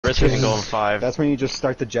first reason to go on 5. That's when you just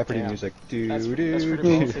start the Jeopardy music. That's pretty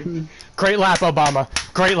ballsy. Great lap, Obama.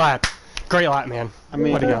 Great lap. Great lap, man. I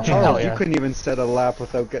mean, Way to go. Charles, Hell yeah. you couldn't even set a lap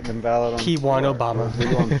without getting invalid on P1 4. Obama. Were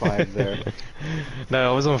you on 5 there?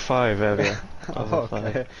 No, I was on 5 earlier. Oh,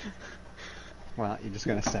 okay. Well, you're just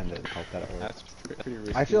gonna send it. Hope that it works. That's pretty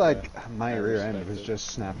risky. I feel like my rear end was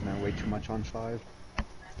just snapping out way too much on 5.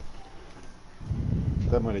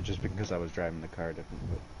 That might have just been because I was driving the car different.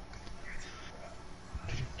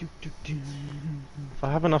 If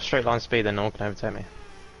I have enough straight line speed, then no one can overtake me.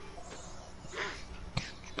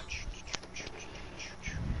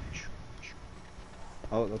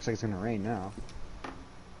 Oh, it looks like it's gonna rain now.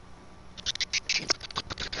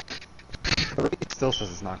 The rain still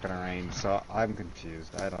says it's not gonna rain, so I'm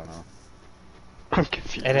confused. I don't know. I'm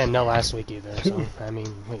confused. I didn't know last week either, so, I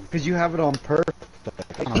mean, wait. Because you have it on perfect.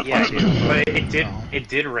 Yeah, dude, but it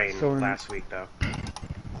did rain So last week though.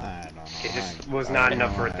 I don't know. It just was not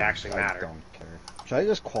enough for it to actually matter. I don't care. Should I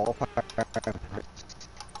just qualify?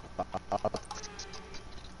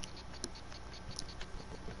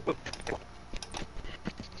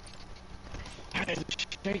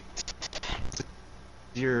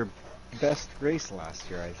 Your best race last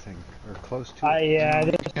year, I think, or close to it. Yeah,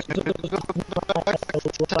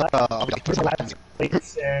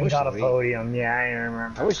 and got a podium. Yeah, I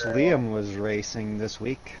remember. I wish Liam was racing this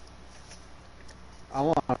week. I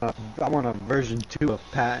want a version 2 of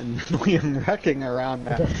Pat and Liam wrecking around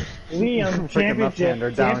that Liam freaking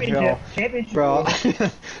left-hander downhill. Championship. Bro,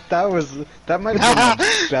 that might have been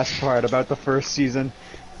the best part about the first season.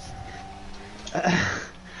 Like,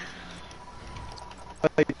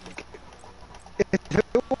 if it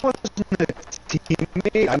wasn't a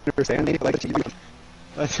teammate, I understand it, like,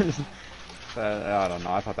 I don't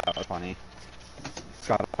know, I thought that was funny.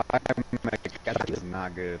 God, that is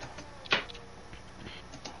not good.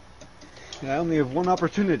 I only have one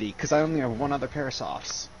opportunity, because I only have one other pair of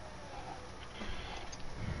softs.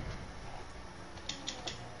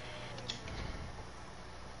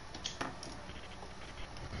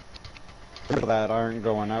 People that aren't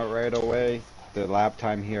going out right away, the lap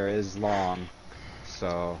time here is long,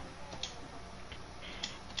 so...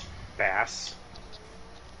 Bass.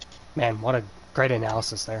 Man, what a great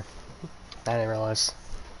analysis there. I didn't realize.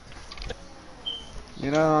 You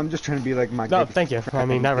know, I'm just trying to be like my... No, thank you. I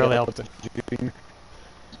mean, that really helped.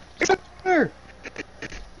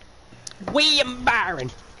 William Byron!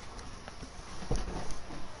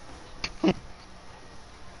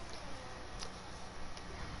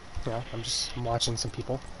 Yeah, I'm watching some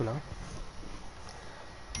people, you know.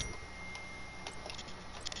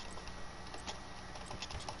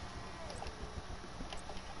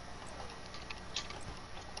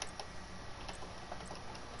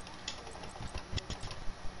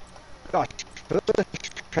 Gosh, this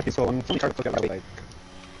track is so long. It's hard to look at like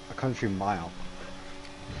a country mile.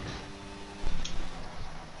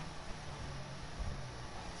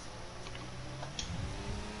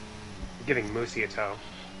 Giving Moosey a tow.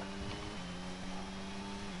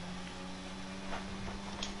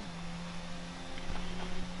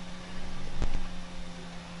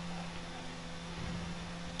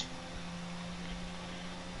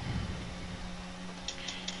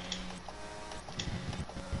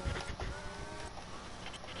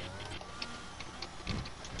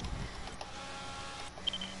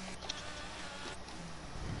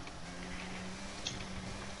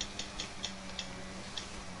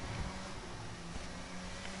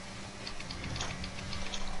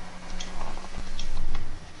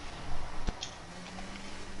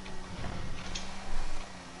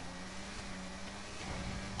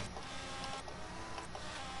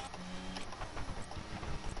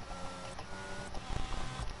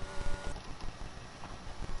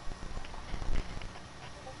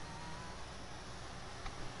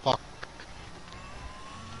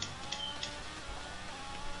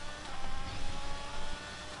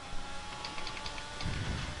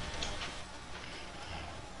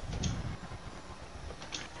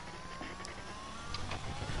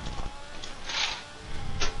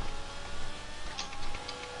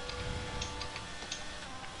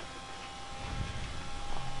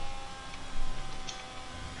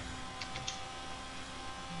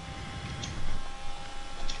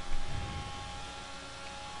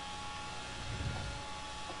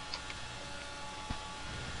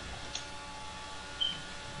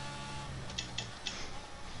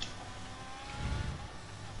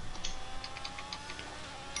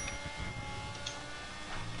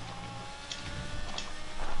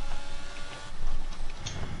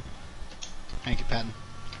 Thank you, Patton.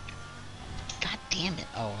 God damn it.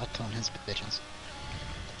 Oh, I'll tone his bitches.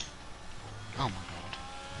 Oh my god.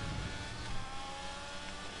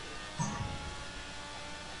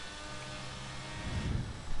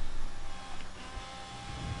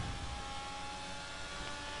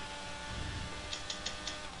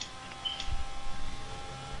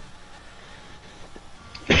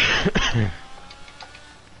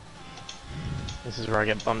 This is where I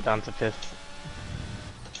get bumped down to 5th.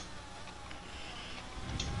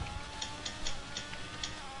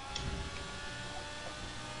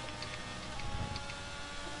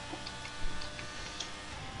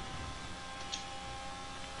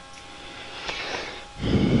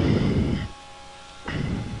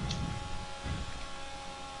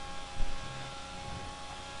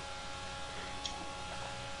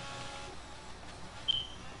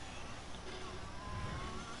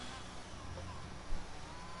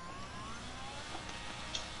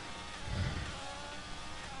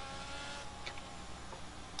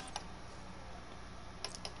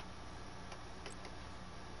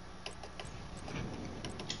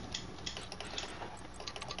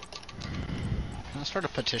 Can I start a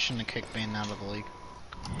petition to kick Bane out of the league?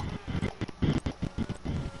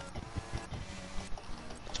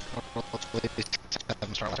 Or at least have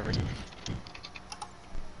him start every season.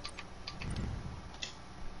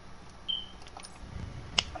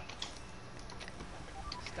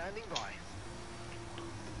 Standing by.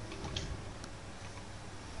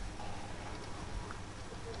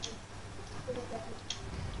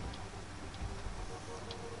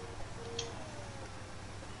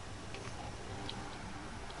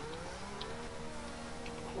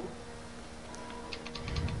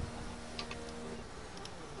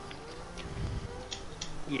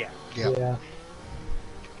 Yeah. Yep. Yeah.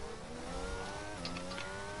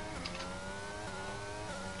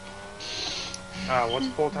 What's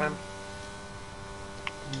full time?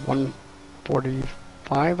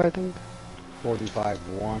 145, I think.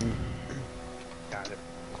 45-1, Got it.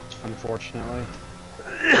 unfortunately.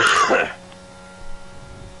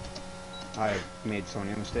 I made so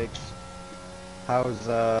many mistakes. How's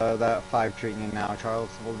that 5 treating you now, Charles?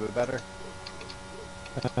 A little bit better?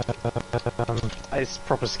 It's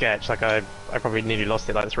proper sketch. Like I probably nearly lost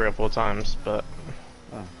it like 3 or 4 times, but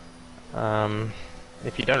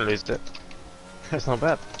if you don't lose it, it's not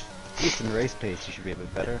bad. At least in race pace, you should be a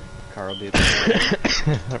bit better. Car will be a bit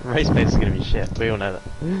better. Race pace is gonna be shit. We all know that.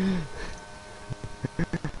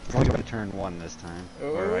 It's only going to turn 1 this time.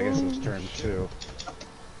 Or I guess it was turn 2.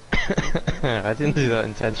 I didn't do that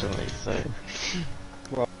intentionally, so.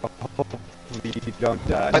 Well, hopefully you don't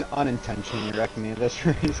unintentionally wreck me this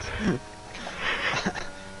race.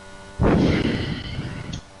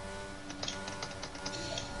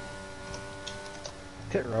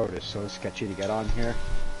 Pit road is so sketchy to get on here.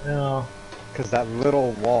 No. Because that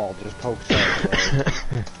little wall just pokes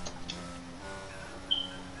out.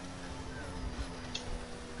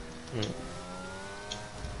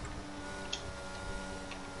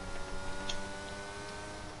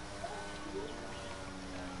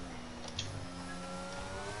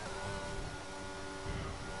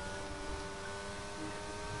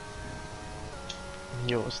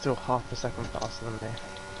 You're still half a second faster than me.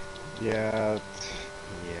 Yeah.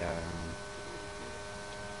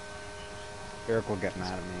 Eric will get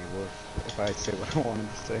mad at me if I say what I wanted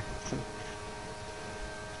to say.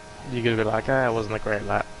 You're gonna be like, ah, it wasn't a great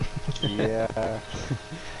lap. Yeah.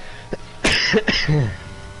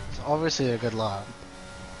 It's obviously a good lap.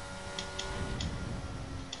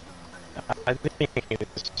 I think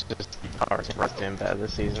it's just the car is doing better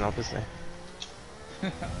this season, obviously.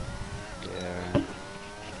 Yeah.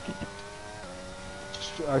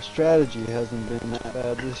 Our strategy hasn't been that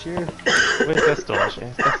bad this year. Where's Destor actually?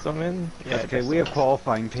 Is Destor in? Yeah, Okay, we Destor. have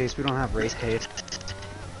qualifying pace, we don't have race pace.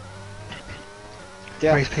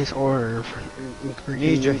 Yeah, Race pace or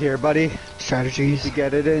need you here, buddy. strategies. To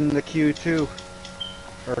get it in the Q2. Or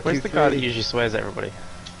Where's Q3. the guy that usually swears at everybody?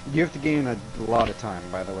 You have to gain a lot of time,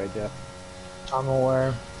 by the way, Jeff. I'm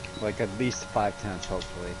aware. Like at least 5/10,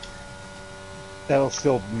 hopefully. That'll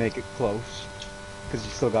still make it close. Because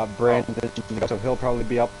you still got Brandon, so he'll probably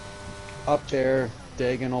be up there.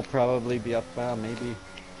 Dagan will probably be up, maybe.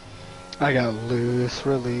 I got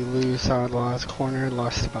really loose on the last corner,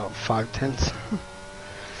 lost about 5/10.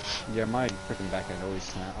 Yeah, my freaking back end always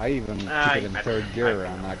snap. I even keep Ah, it in I- third gear I-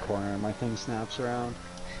 around that corner, and my thing snaps around.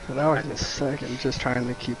 But I was in second, just trying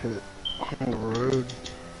to keep it on the road.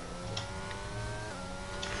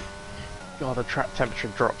 God, the track temperature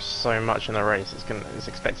drops so much in the race. It's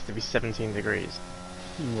expected to be 17 degrees.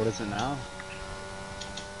 What is it now?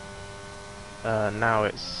 Now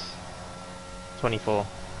it's 24.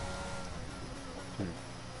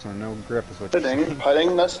 So no grip is what you're saying.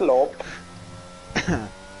 Putting the slope.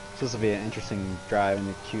 Supposed to be an interesting drive in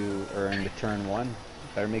the Q or in the turn 1.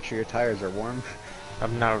 Better make sure your tires are warm.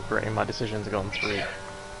 I'm now regretting my decision to go on 3.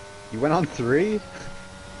 You went on 3?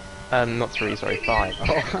 Not 3, sorry, 5.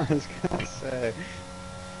 Oh, I was gonna say.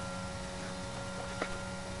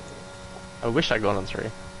 I wish I'd gone on 3.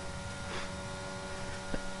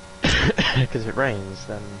 Because if it rains,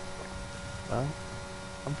 then well,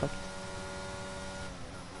 I'm fucked.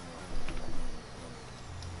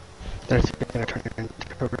 That's gonna turn into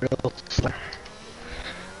a real slur.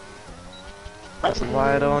 That's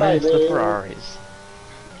why I don't use the Ferraris.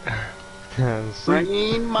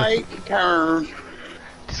 Rain might turn.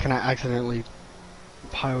 Just gonna accidentally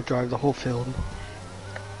pile drive the whole field.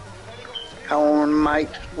 Corn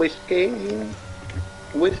makes whiskey.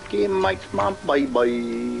 Whiskey makes my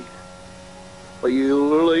baby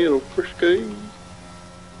feel a little frisky.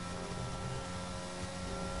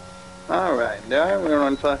 Alright, do I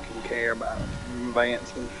really fucking care about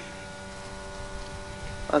advancing?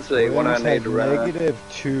 Let's see what I need to run.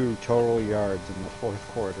 -2 total yards in the fourth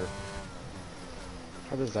quarter.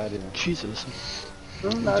 How does that even? Jesus.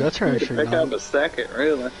 That's right, to pick up a second,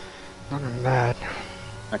 really. I'm mad.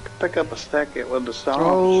 I could pick up a second with the sauce.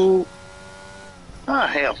 Oh, Oh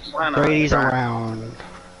hell, why not? Brady's Try it. around.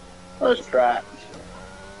 Let's try it.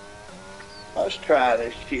 Let's try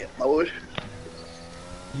this shit, boys.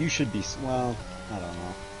 You should be. Well, I don't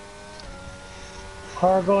know.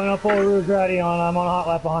 Car going up over Rouge ready on. I'm on a hot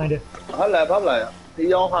lap behind it. Hot lap.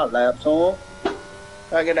 He on hot lap, son.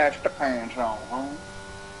 Gotta get extra pants on, huh?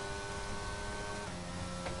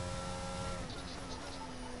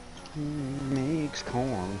 Makes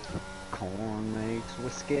corn. Corn makes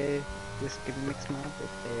whiskey. Whiskey makes my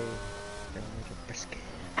whiskey.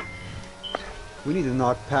 We need to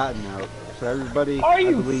knock Patton out. So everybody, Are I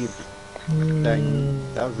you believe that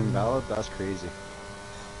was invalid. That's crazy.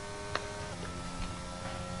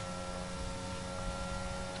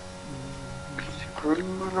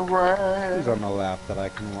 Who's on the lap that I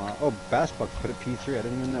can watch? Oh, Bass Buck put it P3. I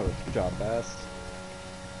didn't even notice. Good job, Bass.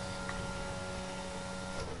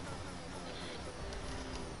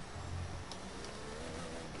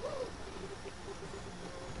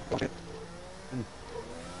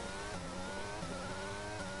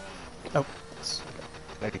 Oh.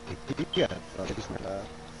 Yeah,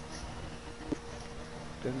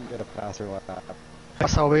 didn't get a passer lap.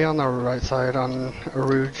 So I'll be on the right side on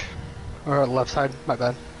Rouge. Or left side, my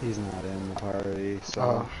bad. He's not in the party,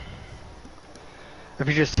 so... If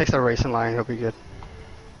he just takes the racing line, he'll be good.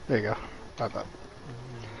 There you go. My bad.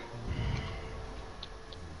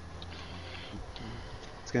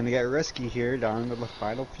 It's gonna get risky here down to the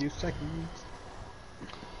final few seconds.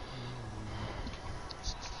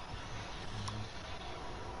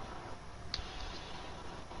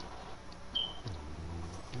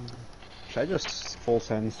 Should I just full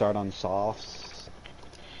send start on softs?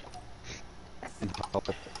 And hope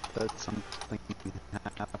that something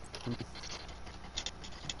happens?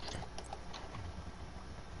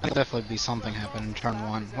 There'll definitely be something happen in turn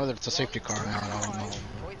 1. Whether it's a safety car or not, I don't know.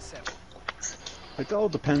 It all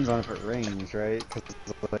depends on if it rains, right? Because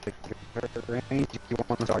like, if it rains, you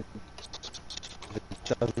want to start. If it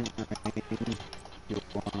doesn't rain, you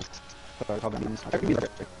want to start coming.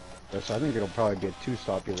 So I think it'll probably be a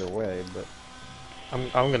 2-stop either way, but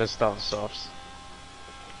I'm gonna start softs.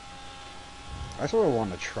 I sort of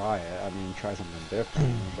want to try it. I mean, try something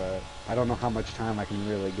different, but I don't know how much time I can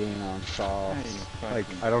really gain on softs. Like,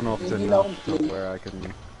 I don't know if it's enough to where I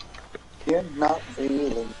can. Not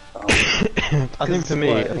feeling. I think for me,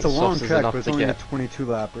 it's a long softs is track, enough but it's to only a get.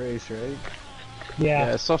 22-lap race, right? Yeah.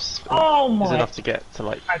 Yeah, softs Oh is my! enough to get to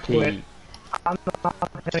like I quit. P. I'm not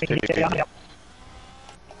gonna get it.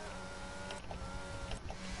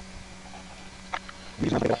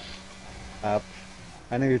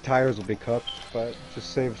 I know your tires will be cooked, but just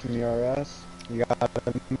save some ERS. You got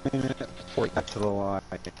a minute before you get to the line.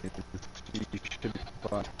 You should be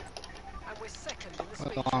fine.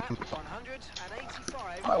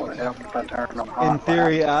 I would have if I turned on hot In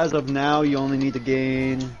theory, lap. as of now, you only need to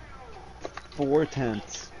gain 4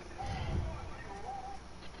 tenths.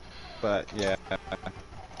 But yeah,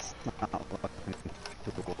 it's not looking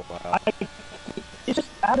too well. It's just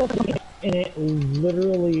out of the and it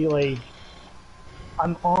literally like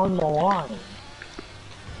I'm on the line.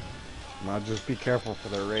 Now just be careful for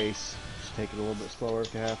the race. Just take it a little bit slower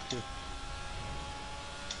if you have to.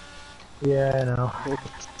 Yeah, I know.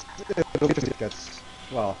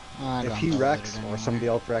 Well, if he wrecks or somebody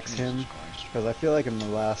else wrecks him, because I feel like in the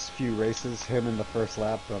last few races, him in the first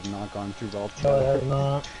lap have not gone too well No, together. that's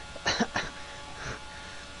not.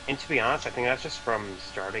 And to be honest, I think that's just from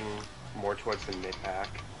starting more towards the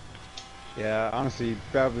mid-pack. Yeah, honestly, you'd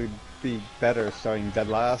probably be better starting dead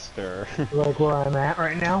last, or Like where I'm at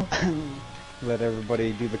right now. let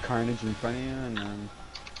everybody do the carnage in front of you, and then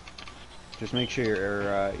just make sure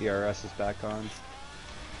your ERS is back on.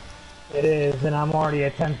 It is, and I'm already a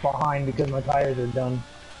tenth behind because my tires are done.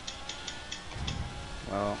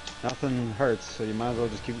 Well, nothing hurts, so you might as well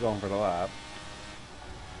just keep going for the lap.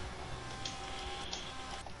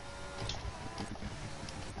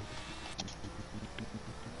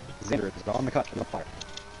 Xander is on the cut, on fire.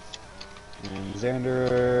 And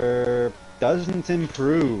Xander doesn't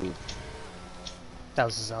improve. That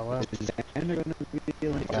was his LO. Is Xander gonna be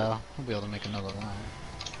like, Yeah, we'll be able to make another lap.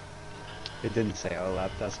 It didn't say a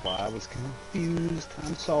lap, that's why I was confused.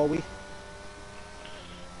 I'm sorry.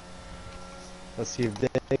 Let's see if they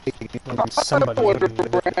Somebody.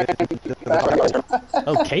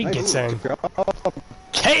 Oh, Cade gets in.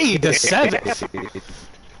 Cade the 7th!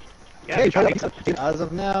 Hey, as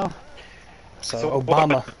of now. So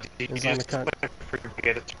Obama is on the cut.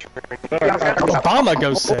 Forget it. Obama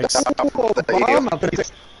goes 6.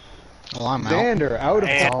 Obama, Well, I'm out. Xander out of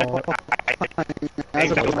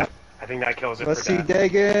I think that kills it. Let's for see,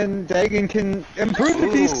 that. Dagan can improve the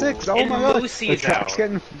P6. Oh and my god, Lucy's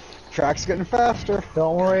the track's getting faster.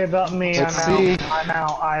 Don't worry about me. Let's I'm see. out. I'm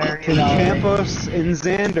out. I already Can know. Campos and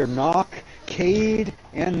Xander knock Cade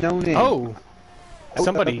and No Name? Oh!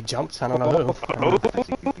 Somebody jumped, I don't know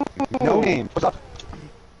who. No Name. What's up?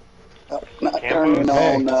 Not turning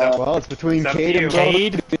on. Well, it's between It's up Cade to and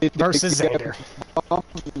Cade versus Xander.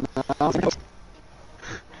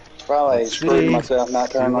 Probably screwed myself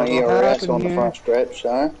not turning on See what ERS happened on the here. front stretch,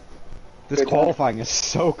 so. This Good qualifying is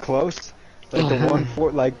so close. Like the one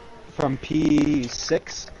for like from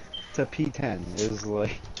P6 to P10 is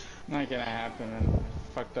like. Not gonna happen. And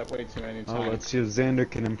fucked up way too many Oh, times. let's see if Xander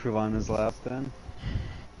can improve on his lap then.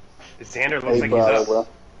 Xander looks Hey, like brother, he's bro. up.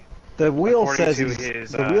 The wheel According says to he's,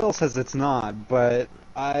 his, the wheel says it's not, but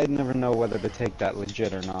I never know whether to take that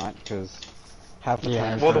legit or not because half the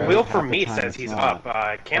time. Well, the it's wheel right, for half the me time says it's he's not.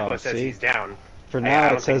 up. Campo Oh, says see? he's down. For I now,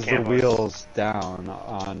 don't it says think the Campos- wheel's down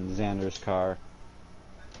on Xander's car.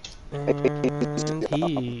 And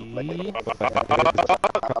he...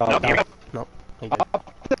 Nope. He did.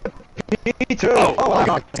 P2! Oh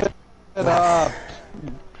my god!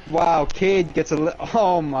 Wow, Cade gets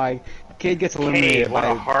Cade gets eliminated Cade, what by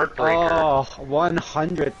a heartbreaker.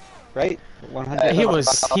 100, right? 100.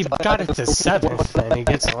 He got it to 7th and he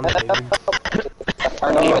gets eliminated.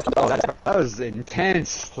 That was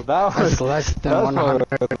intense. That was less than that 100.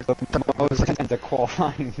 was the most intense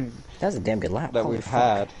qualifying That was a damn good lap. that Holy we've fuck.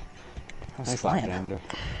 had. I was Nice flying. lap, Xander.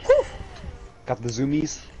 Got the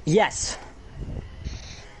zoomies? Yes.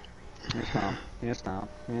 Yes, no.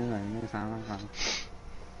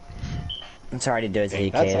 I'm sorry to do it to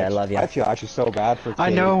you, That's Kate. I actually- love you. I feel actually so bad for Cade. I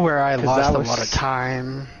know where I 'cause lost that a was- lot of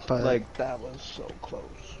time, but... Like, that was so close.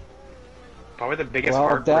 Probably the biggest Well,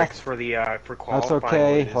 heartbreaks for the for That's qualifying.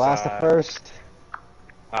 okay. Was, Last to first.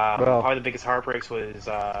 Well- probably the biggest heartbreaks was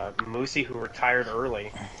Moosey, who retired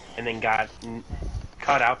early, and then got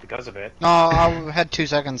cut out because of it. No, I had 2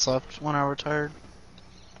 seconds left when I retired.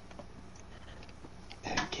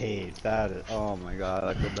 Cade, that is. Oh my god,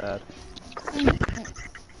 I feel bad.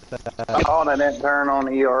 I called I didn't turn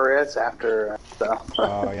on ERS after.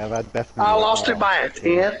 Oh yeah, that definitely. I lost it by a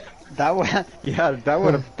 10. That would, yeah, that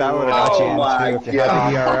would have got you Oh my in too if you had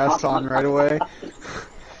the God. ERS on right away.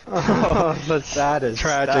 That is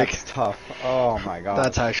tragic. That's tough. Oh my god.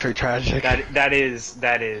 That's actually tragic. That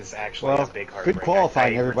is actually well, a big heartbreak. good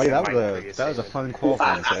qualifying, I everybody. That my was a previous that was a statement. fun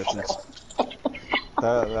qualifying session.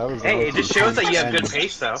 That was. Hey, it just shows that you have good And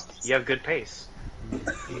pace, though. You have good pace.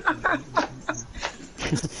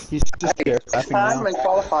 He's just there laughing Time now. and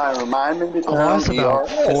qualifying remind me to turn I on lost about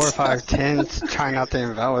ERS. 4 or 5 tenths trying not to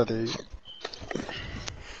invalidate.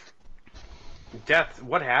 Death,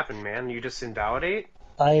 what happened, man? You just invalidate?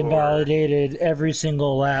 I invalidated every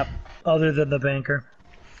single lap other than the banker.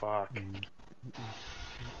 Fuck.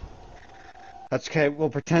 That's okay. We'll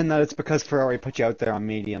pretend that it's because Ferrari put you out there on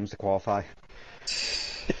mediums to qualify.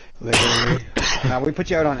 Literally. Now we put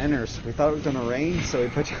you out on inners. We thought it was gonna rain, so we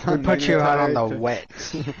put you We on. put you out on the to-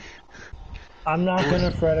 wet. I'm not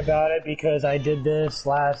gonna fret about it because I did this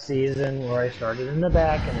last season where I started in the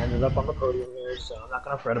back and ended up on the podium here, so I'm not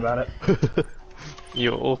gonna fret about it.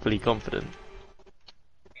 You're awfully confident.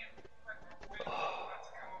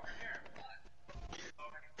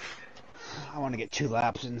 I want to get 2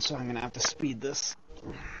 laps in, so I'm gonna have to speed this.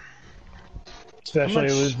 Especially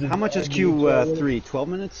with How much is Q3? 12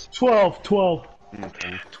 minutes? 12.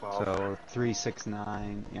 Okay. 12. So 3, 6,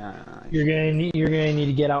 9. Yeah. You're gonna need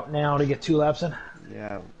to get out now to get 2 laps in.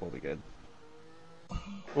 Yeah, we'll be good.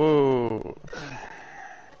 Whoa.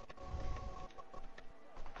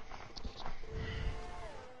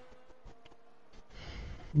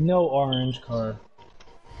 No orange car.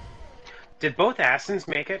 Did both Astons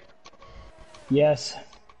make it? Yes.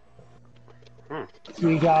 Hmm.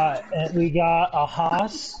 We got a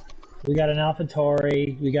Haas We got an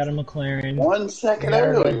AlphaTauri. We got a McLaren. 1 second We got a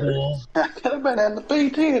Red earlier. Bull. I could have been in the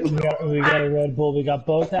P10. We got a Red Bull. We got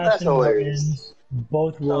both That's Aston hilarious. Martins,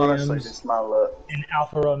 both Honestly, Williams, just my luck. and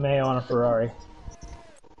Alfa Romeo on a Ferrari.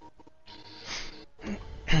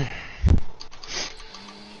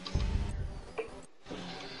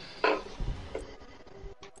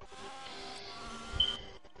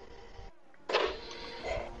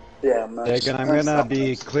 Yeah, man. Dagan, I'm gonna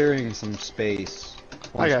be clearing some space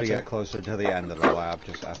once we gotcha. get closer to the end of the lap,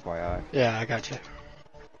 just FYI. Yeah, I got you.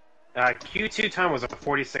 Q2 time was a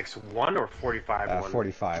 46.1 or 45.1?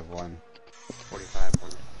 45-1.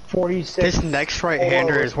 45.1. 46. This next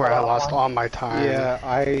right-hander is where I lost all my time. Yeah,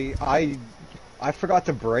 I forgot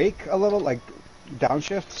to brake a little, like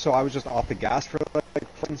downshift, so I was just off the gas for like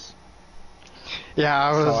seconds. Yeah,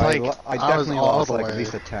 I was So like, I I was definitely all lost the like way. at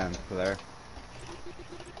least a tenth there.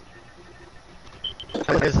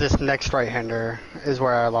 Because this next right-hander is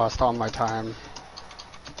where I lost all my time.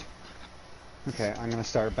 Okay, I'm gonna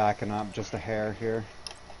start backing up just a hair here.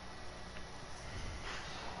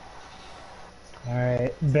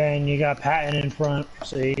 Alright, Ben, you got Patton in front,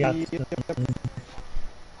 so you got...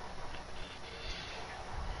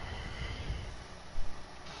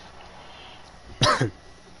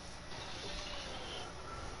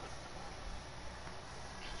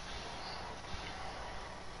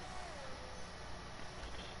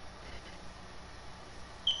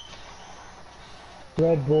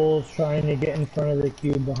 Red Bull's trying to get in front of the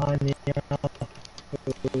cube behind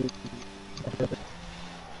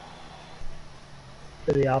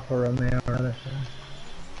the Alfa Romeo or other thing.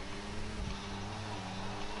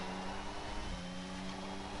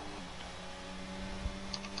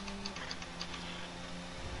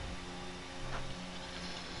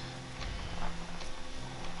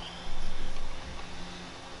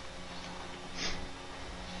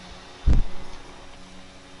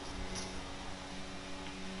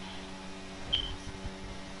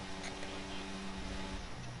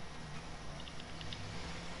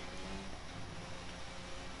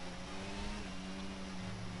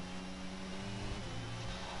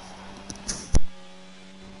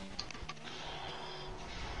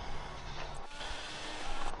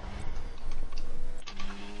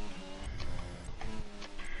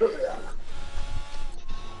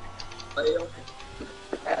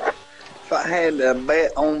 If I had to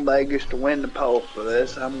bet on Vegas to win the pole for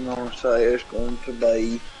this, I'm gonna say it's going to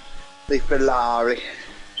be the Ferrari.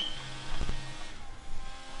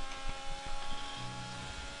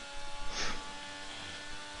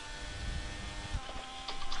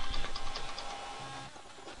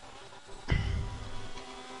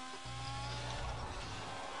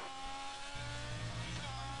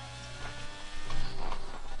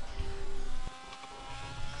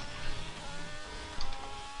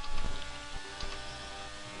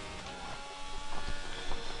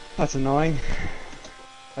 That's annoying.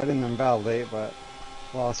 I didn't invalidate, but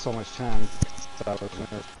lost so much time. So I was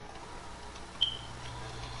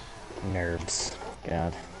Nerves.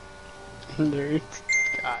 God. Nerds.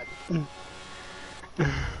 God.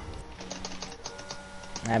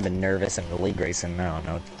 I've been nervous in the league racing, I don't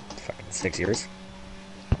know, fucking 6 years.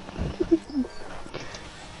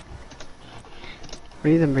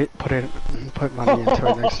 We need to put money into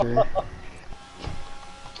it next year.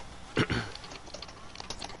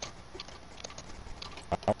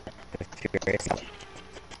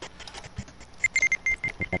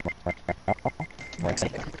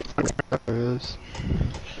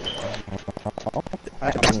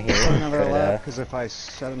 I Come here, set another could, lap, because if I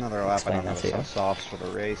set another lap, I explain don't that have to you. softs for the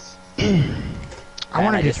race. I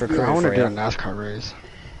want to just recruited for do you. a NASCAR race.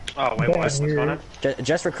 Oh, wait, what's going on?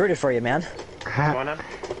 Just recruited for you, man. What's going on?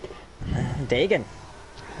 Dagan.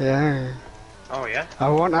 Yeah. Oh, yeah? I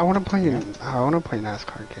want to play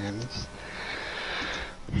NASCAR games.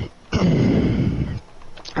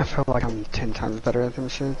 I feel like I'm 10 times better at them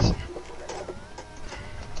shits.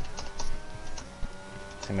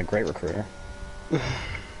 I'm a great recruiter.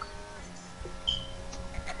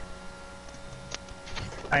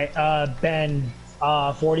 Alright, Ben,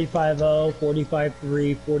 45-0,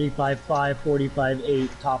 45-3, 45-5, 45-8,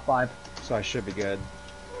 top 5. So I should be good.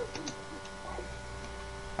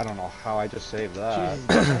 I don't know how I just saved that.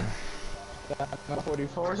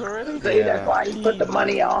 44s already? See, that's why you put the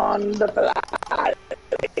money on the Ferrari.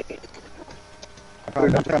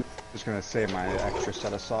 I'm just gonna save my extra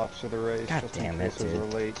set of softs for the race. God just damn in it, case there's a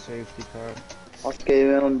dude. late safety car. Okay,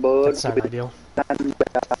 then, bud. That's not ideal.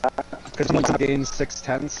 Because once I gain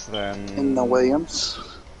 6/10, then In the Williams.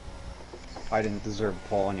 I didn't deserve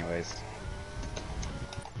pole anyways.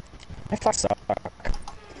 I fuck suck.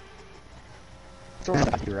 So I'm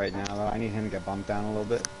happy right now though. I need him to get bumped down a little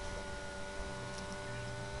bit.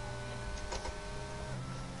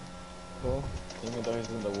 Well, even though he's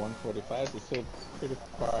in the 145, he's still pretty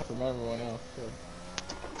far from everyone else. So.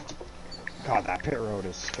 God, that pit road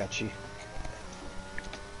is sketchy.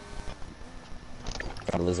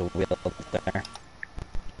 Gotta lose a wheel there.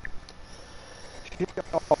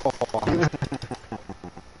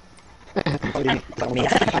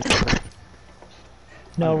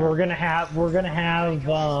 No, we're gonna have what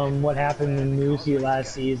happened in Moosey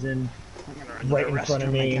last season right in front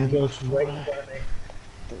of me and goes right in front of me.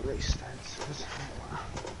 The race starts.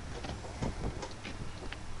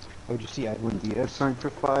 Oh, did you see Edwin Diaz signed for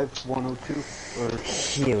 102 or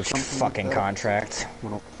huge fucking like contract.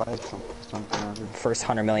 105 something. First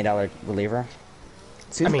 $100 million reliever.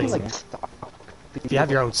 I mean, like, if you have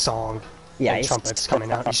your own song, yeah, and trumpets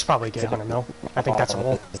coming out, you should probably get 100 mil. I think that's a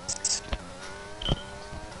rule.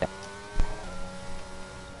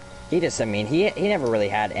 He just, I mean, he never really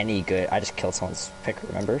had any good. I just killed someone's picker,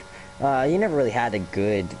 remember? He never really had a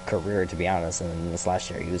good career, to be honest. And this last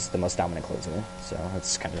year, he was the most dominant closer. So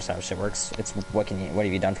that's kind of just how shit works. It's what have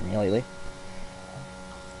you done for me lately?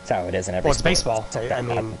 That's how it is in every. Well, it's baseball. I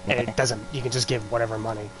mean, it doesn't. You can just give whatever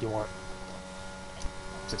money you want.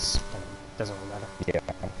 It just doesn't really matter.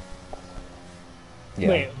 Yeah.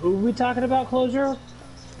 Wait, who are we talking about, closer?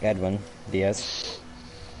 Edwin Diaz.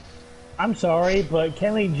 I'm sorry, but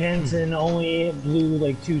Kelly Jensen only blew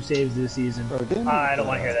like 2 saves this season. Bro, I don't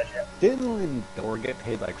want to hear that shit. Didn't Lindor get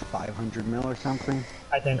paid like 500 mil or something?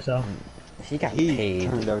 I think so. He got paid. He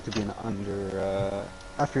turned out to be an under.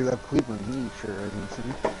 After he left Cleveland, he sure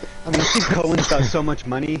isn't. I mean, Steve Cohen's got so much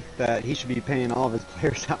money that he should be paying all of his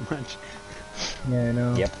players that much. Yeah, I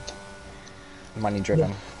know. Yep. Money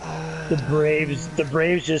driven. The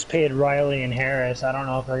Braves just paid Riley and Harris. I don't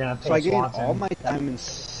know if they're gonna pay So I gave Swanson. all my time in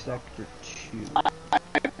Sector 2.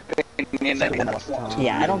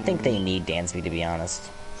 Yeah, I don't think they need Dansby, to be honest.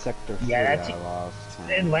 Sector 3 Yeah, I lost time.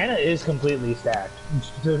 Atlanta is completely stacked.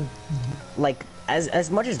 Like, as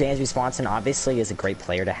much as Dansby Swanson obviously is a great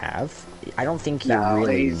player to have, I don't think you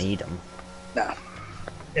really need him. No.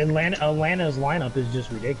 Atlanta's lineup is just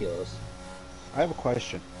ridiculous. I have a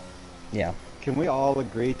question. Yeah. Can we all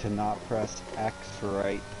agree to not press X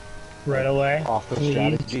right away off the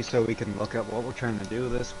strategy so we can look at what we're trying to do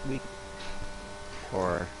this week?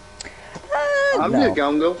 Or I'm just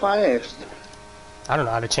gonna go fast. I don't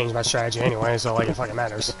know how to change my strategy anyway, so like it fucking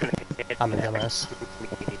matters. I'm a dumbass.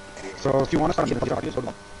 So if you want to start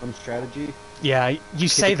some strategy. Yeah, you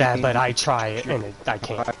say that, but I try it and I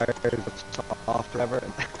can't.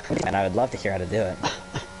 And I would love to hear how to do it.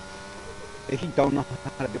 If you don't know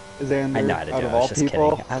how to do it, Xander, I know how to do it. out of all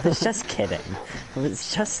people. I was just kidding. I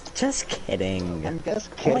was just kidding. I'm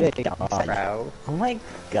just kidding, bro. Oh my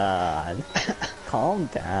god. Calm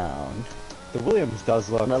down. The Williams does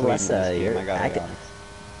look Melissa, clean. you're I gotta be acting. honest.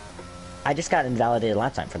 I just got invalidated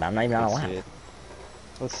lap time for that. I'm not even on a lap.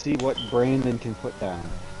 Let's see what Brandon can put down.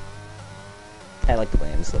 I like the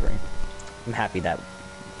Williams livery. I'm happy that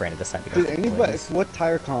Brandon decided to go. Did for anybody? Williams. What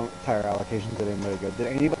tire allocations did anybody go? Did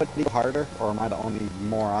anybody go harder, or am I the only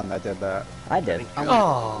moron that did that? I did.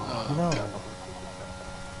 Oh no!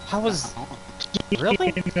 How was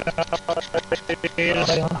really?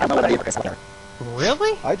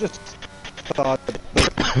 Really? I just thought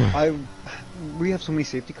we have so many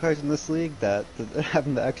safety cars in this league that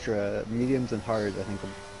having the extra mediums and hards, I think, will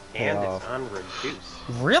pay And off. it's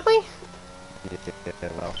unreduced. Really? Yeah,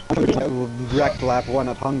 well, wrecked lap 1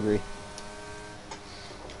 at Hungary.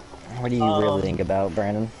 What do you really think about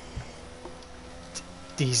Brandon?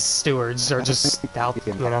 These stewards are just out,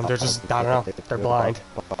 you know, they're just, I don't know, they're blind.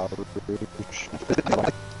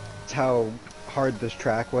 That's how hard this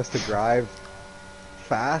track was to drive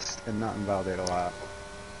fast and not invalidate a lap.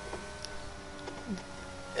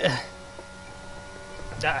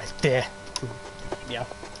 Yeah.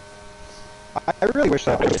 I really wish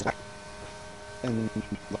that was in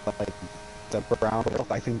like the brown.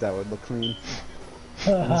 I think that would look clean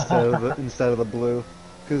instead of the blue,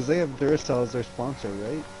 because they have Duracell as their sponsor,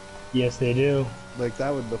 right? Yes, they do. Like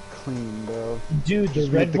that would look clean, bro. Dude,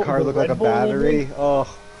 Just make the car look like a battery. Oh.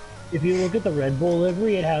 If you look at the Red Bull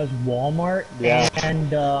livery, it has Walmart and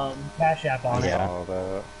Cash App on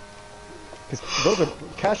it. Because those are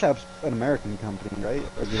Cash App's an American company, right?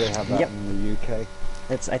 Or do they have that in the UK?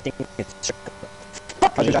 I think it's. I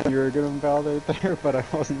thought you were gonna invalidate there, but I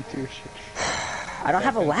wasn't too sure. I don't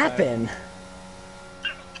have a lap in.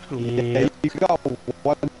 Yeah, you got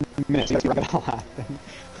 1 minute. You're gonna lap in.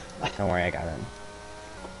 Don't worry, I got it.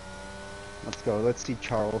 Let's go. Let's see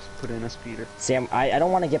Charles put in a speeder. See, I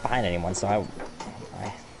don't want to get behind anyone, so I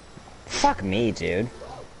fuck me, dude.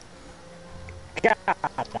 God,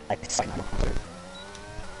 I suck.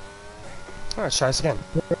 Alright, try this again.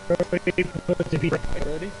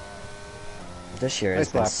 Ready? This year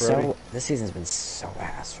has Nice been lap, Brody. this season's been so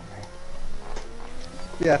ass for me.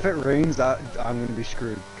 Yeah, if it rains, I'm gonna be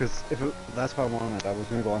screwed. Cause that's what I wanted. I was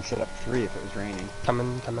gonna go on setup 3 if it was raining.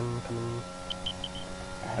 Coming.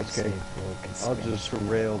 That's okay. I'll just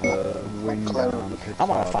rail the wing down on the pit I'm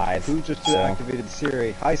on a stop. 5. Who just so activated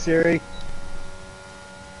Siri? Hi Siri.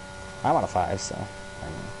 I'm on a 5, so.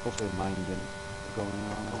 Hopefully mine didn't go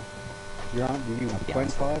on. You're on? Did you Yeah,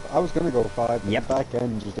 went 5? I was gonna go 5, but Yep. the back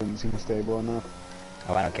end just didn't seem stable enough.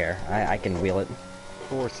 Oh, I don't care. I can wheel it.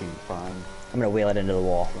 4 seemed fine. I'm gonna wheel it into the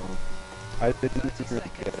wall. So I didn't really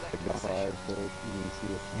get it to go 5, so you can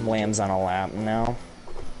see it. Lamb's on a lap now.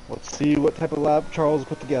 Let's see what type of lap Charles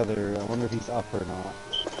put together. I wonder if he's up or not.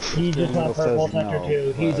 He just Daniel got purple says sector no,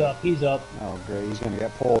 2. He's but- up, he's up. Oh great, he's gonna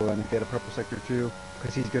get pole then if he had a purple sector 2.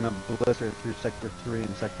 Because he's gonna blister through sector 3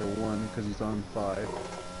 and sector 1 because he's on 5.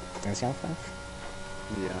 Is he on 5?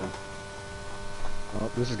 Yeah.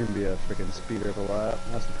 Well, this is gonna be a freaking speeder of a lap.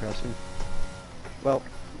 That's depressing. Well,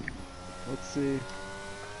 let's see.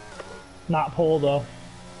 Not pole though.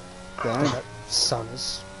 Dang. That sun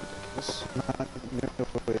is ridiculous.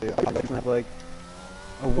 Not like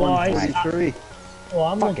a Well, I- 143. Well,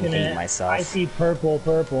 I'm Fucking looking hate at. myself. I see purple.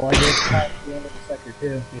 I just passed the end of the sector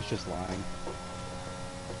 2. He's just lying.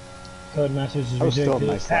 Codemasters is That was still a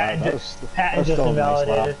ridiculous. nice lap. Patent, That was patent just still a nice lap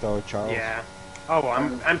invalidated. though, Charles. Yeah. Oh,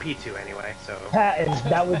 I'm P2 anyway, so. Patent.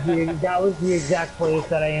 That was the exact place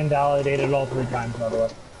that I invalidated all 3 times, by the way.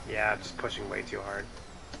 Yeah, just pushing way too hard.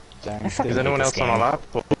 Dang. I fucking Is hate anyone this else on a game.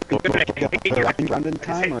 lap? Round in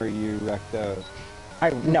time, or you wrecked out?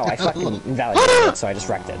 No, I fucking invalidated it, so I just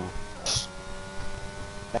wrecked it.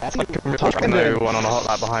 That's No one on a hot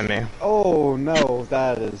lap behind me. Oh no,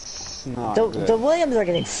 that is not good. The Williams are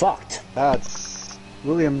getting fucked. That's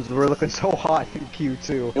Williams. We're looking so hot in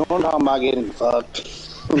Q2. You don't know about getting fucked.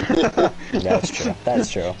 That's true. That is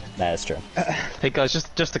true. That is true. Hey guys,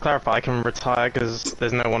 just to clarify, I can retire because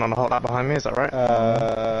there's no one on a hot lap behind me. Is that right?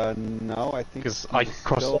 No, I think Because I he's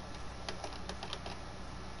crossed. still-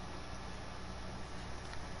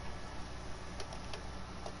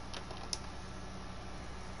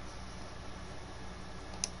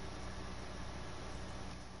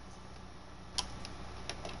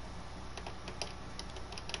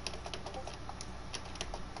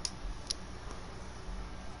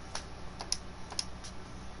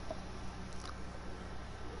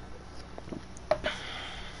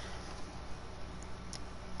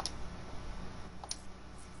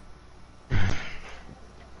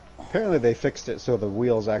 Apparently they fixed it so the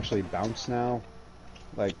wheels actually bounce now.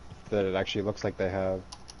 Like, that it actually looks like they have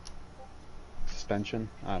suspension.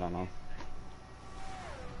 I don't know.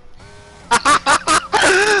 What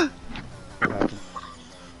happened?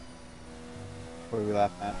 What are we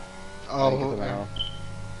laughing at? Oh, Get the arrow.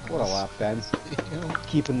 What a laugh, Ben.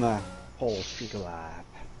 Keeping the whole streak alive.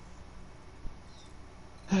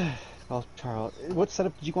 Well, Charles, what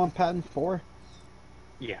setup did you go on, Patton? 4?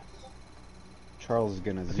 Yeah. Charles is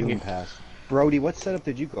gonna think zoom it- past. Brody, what setup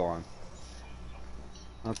did you go on?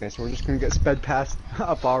 Okay, so we're just gonna get sped past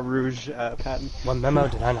up Eau Rouge, Patton. What memo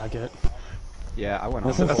did I not get? Yeah, I went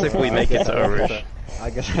on. Let's see if we make it to Eau Rouge. I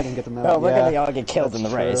guess I didn't get the memo. Well, we're yeah, gonna all get killed in the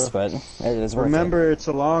that's race, true. but it is worth Remember, it's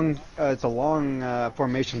a long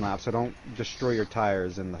formation lap, so don't destroy your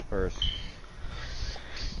tires in the first.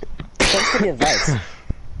 it. Thanks for the advice.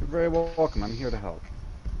 You're very welcome. I'm here to help,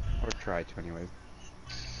 or try to, anyway.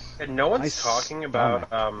 And no one's Nice. talking about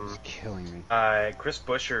It's killing me. Chris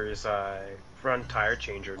Buescher's front tire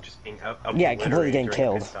changer just being Yeah, completely getting obliterated during the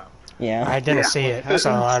killed. pit stop. Yeah. I didn't see it,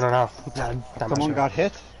 so I don't know. Someone got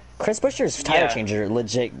hit. Chris Buescher's tire Yeah. changer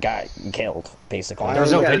legit got killed, basically.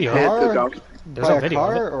 There's no Yeah, video. hit the Car? dog. There's By no a video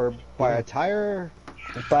car of it. or by a tire?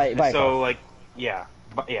 By a So car. like, yeah,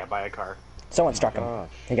 by a car, Someone struck him. Gosh.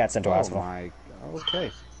 He got sent to Oh hospital. my.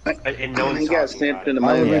 Okay. and no one's He got talking sent about to it. the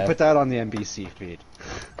Why did moon. we Yeah. put that on the NBC feed?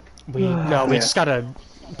 We just gotta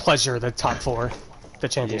pleasure the top 4, the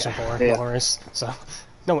championship 4, Yeah. no worries. So,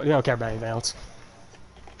 no, we don't care about anything else.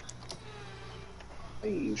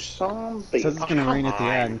 You son It says it's gonna come rain at the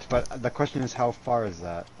on. end, but the question is how far is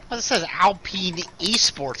that? Well, it says Alpine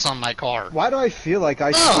Esports on my car. Why do I feel like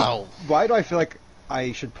I should? Oh. Why do I feel like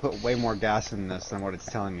I should put way more gas in this than what it's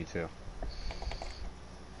telling me to?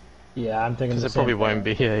 Yeah, I'm thinking Because the it probably same won't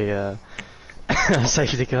thing. be a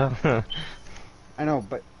safety car. I know,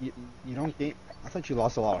 but you don't gain. I thought you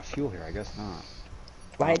lost a lot of fuel here. I guess not.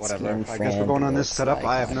 Light whatever. skin I guess we're friend going on this looks setup.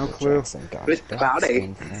 I have no clue. Jackson got It's dark cloudy.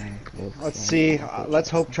 skin friend looks Let's like see. Michael Let's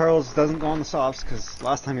hope Jackson. Charles doesn't go on the softs, because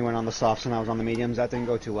last time he went on the softs and I was on the mediums, that didn't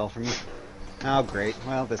go too well for me. Oh, great.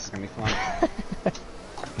 Well, this is gonna be fun.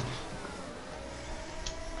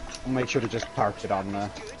 I'll make sure to just park it on the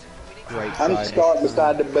right I'm side. starting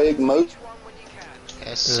beside the big moose. Yes,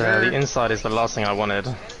 Yeah, sir. the inside is the last thing I wanted.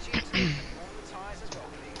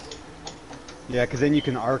 Yeah, because then you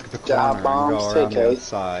can arc the Job corner and bombs, go around the TK.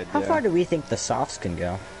 outside. How yeah. far do we think the softs can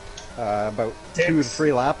go? About 2 to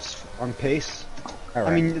 3 laps on pace. All I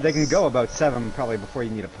right. mean, they can go about 7 probably before you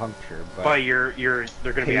need a puncture, but But they're going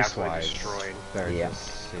to be absolutely pace-wise, destroyed. they're Yeah.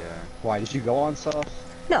 just, yeah. Why, did you go on soft?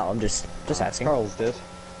 No, I'm just asking. Charles did.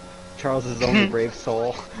 Charles is the only brave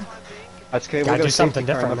soul. That's okay, we'll Gotta get do a something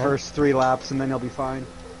safety car in the different, man. first 3 laps and then he'll be fine.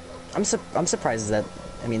 I'm surprised that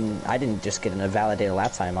I mean I didn't just get a validated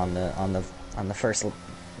lap time on the first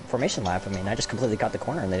formation lap. I mean I just completely cut the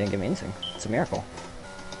corner and they didn't give me anything. It's a miracle.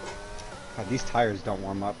 God, these tires don't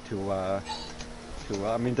warm up too well.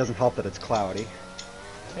 I mean, it doesn't help that it's cloudy.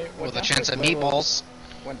 Hey, With a what chance at downforce level- meatballs.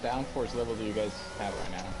 What downforce level do you guys have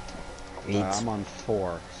right now? 8. I'm on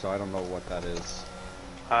 4, so I don't know what that is.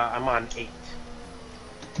 I'm on 8.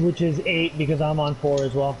 Which is 8 because I'm on 4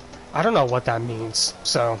 as well. I don't know what that means,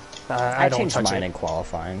 so I don't changed touch mine it. in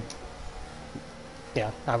qualifying.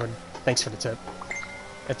 Yeah, I would. Thanks for the tip.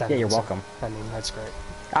 If that Yeah, you're means it. welcome. I mean, that's great.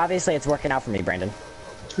 Obviously, it's working out for me, Brandon.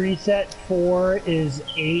 Preset 4 is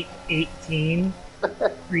 8:18.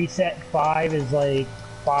 Preset 5 is like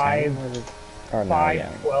 5 Or no, 5 yeah.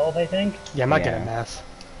 12, I think. Yeah, I'm not good Yeah. at math.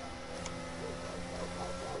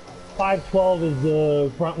 512 is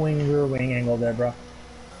the front wing rear wing angle there, bro.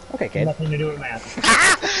 Okay, kid. Nothing to do with math.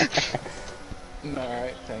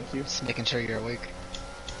 Alright, thank you. Just making sure you're awake.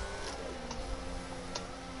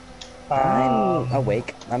 I'm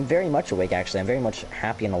awake. I'm very much awake, actually. I'm very much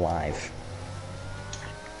happy and alive.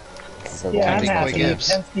 So Yeah, I'm Big boy happy. Gibbs.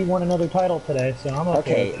 Penske won another title today, so I'm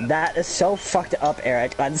okay. Okay, that is so fucked up,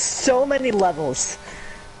 Eric, on so many levels.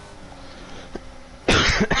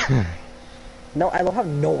 No, I love how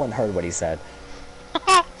no one heard what he said.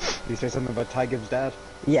 Did you say something about Ty Gibbs' dad?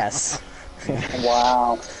 Yes.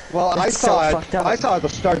 Wow. Well, I That's so saw fucked up. I saw at the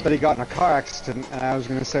start that he got in a car accident, and I was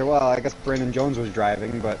going to say, well, I guess Brandon Jones was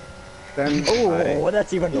driving, but then Oh,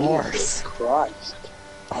 that's even worse. Christ.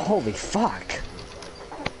 Holy fuck.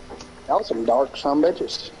 That was some dark son of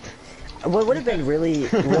bitches. What would have been really,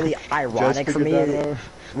 really ironic for me, figured that out.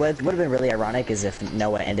 what would have been really ironic is if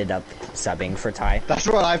Noah ended up subbing for Ty. That's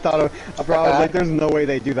what I thought of. I was like, there's no way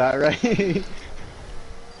they do that, right?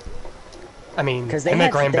 I mean, 'Cause they they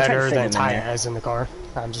make had- rain they tried to better fit than him in Ty there. has in the car.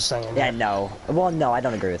 I'm just saying. Yeah, no. Well, no, I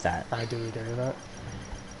don't agree with that. I do agree with that.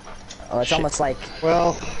 It's almost like,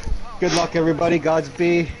 Well, good luck, everybody.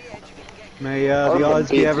 Godspeed. May the odds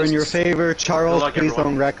be ever in your favor. Charles, Good luck, please everyone.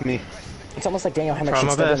 don't wreck me. it's almost like Daniel Hemrick Try should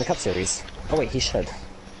my still be in the best. Cup Series. Oh wait, he should.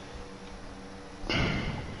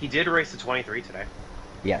 He did race the 23 today.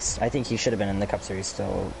 Yes, I think he should have been in the Cup Series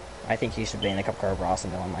still. I think he should be in the Cup car over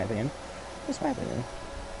Austinville, in my opinion. That's my opinion.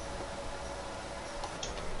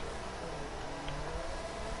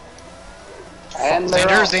 And they're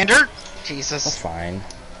Xander! That's Jesus. fine.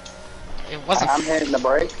 It wasn't. I'm hitting the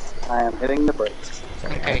brakes. I am hitting the brakes.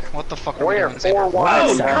 Okay, what the fuck are We're we doing, 4 Xander? wide.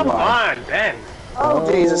 Oh, sorry. come on, Ben. Oh,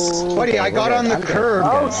 Jesus. Buddy, I Okay, got we're on good. the I'm good. curb,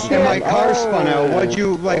 Oh, and shit. my car spun out. What'd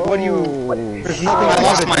you, like, what do you... There's nothing I I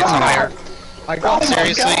lost could've my done. tire. I got,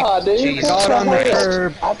 Seriously? God, dude. Jeez. got on the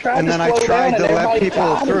curb, I tried and to then I slow tried down to and let everybody people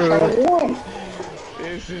died in through. turn one.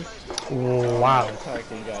 This is Wow.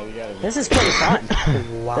 talking guy, you gotta be. This is pretty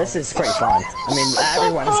fun. Wow. This is pretty fun. I mean,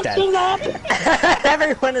 everyone's dead.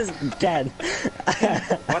 Everyone is dead.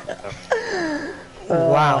 What the?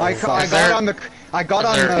 Wow. I got on the... I got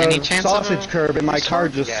is there on any the chance of sausage a curb, and my car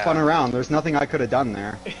just Yeah. spun around. There's nothing I could have done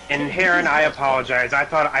there. And Heron, I apologize. I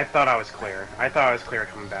thought I was clear. I thought I was clear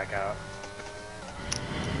coming back out.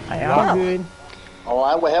 I'm good.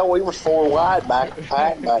 Oh, well, hell, we were 4 wide back there.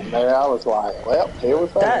 I was like, well, here we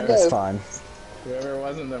That go. is fun. Whoever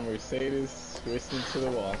was in the Mercedes switched into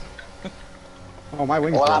the wall. Oh, my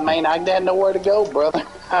wings Well, I broken. mean, I didn't know where to go, brother.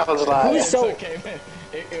 I was like, Who's so? It's okay, man.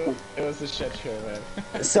 It was a shit show,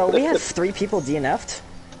 man. So we have 3 people DNF'd.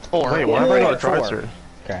 Wait, why have I got a Four. drive-through?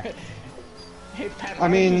 Okay. Hey, Pat, I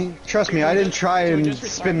mean, trust me, I didn't try Should we and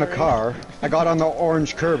just spin the retire car. I got on the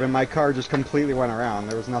orange curb and my car just completely went around.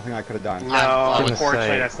 There was nothing I could have done. No, I was unfortunately,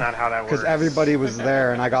 gonna say- that's not how that works. Because everybody was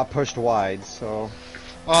there and I got pushed wide, so...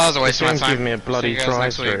 Well, that was a waste of my James time. giving me a bloody See you guys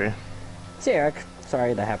next week. drive-through. See, Eric.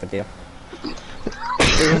 Sorry that happened to you.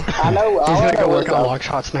 I know, all I know is log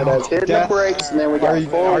shots I was hitting the Death, brakes, and then we got are you-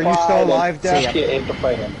 4 are you wide, still and alive, Death? shit hit the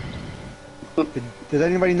fan. Did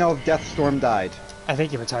anybody know if Deathstorm died? I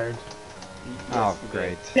think he retired. Oh,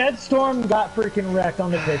 great. Deathstorm got freaking wrecked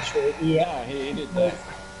on the pitch straight. Yeah. Yeah, he did that.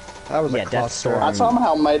 That was Yeah, a cluster. Deathstorm. I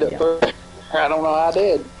somehow made it Yeah. through. I don't know how I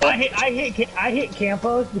did. I hit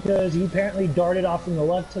Campos because he apparently darted off from the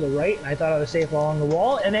left to the right, and I thought I was safe along the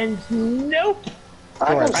wall, and then nope.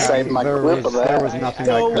 I gotta save my clip of that. There was nothing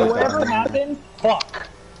So like that. whatever happened, fuck.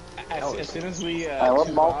 As soon as we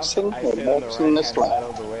we're boxing, I we're stayed on the boxing right this hand lap. side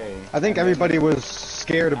of the way. I think everybody was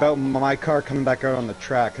scared about my car coming back out on the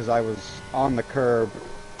track because I was on the curb.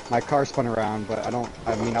 My car spun around, but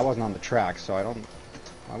I mean, I wasn't on the track, so I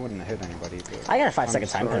wouldn't have hit anybody. But I got a 5-second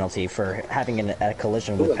time penalty for having a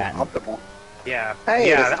collision with Patton. Yeah. Hey,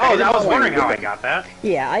 yeah. Oh, I was wondering how I got that.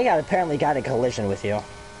 Yeah, apparently got a collision with you.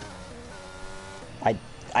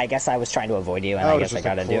 I guess I was trying to avoid you, and I guess I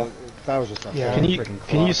got to do. That was just a Yeah.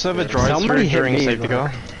 Can you serve a drive-through during safety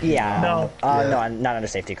car? Yeah. No. No, I'm not under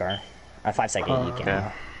safety car. A 5-second you can.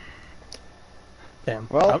 Yeah. Damn.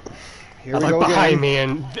 Well, here we Like go behind again. me,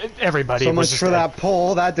 and everybody So was much just for that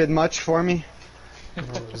pole. That did much for me.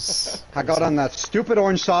 was- I got on that stupid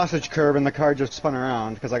orange sausage curb and the car just spun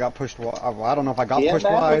around because I got pushed. I don't know if I got Yeah, pushed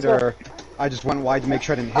that wide was or I just went wide to make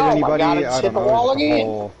sure I didn't hit Oh my anybody. God, it I hit don't the know. wall It was, again.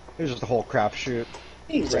 it was just a whole crapshoot.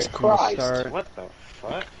 Jesus Right from the Christ. start. What the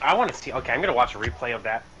fuck? I want to see. Okay, I'm gonna watch a replay of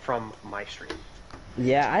that from my stream.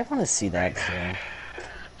 Yeah, I want to see that too.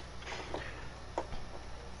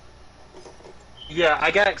 Yeah,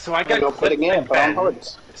 I got Go put clipped again, with but I'm Ben.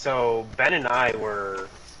 hurts. So Ben and I were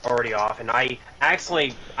already off, and I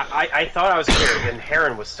accidentally I thought I was clear, and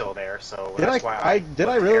Heron was still there. So Did that's why did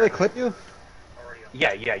I flipped really Heron. clip you?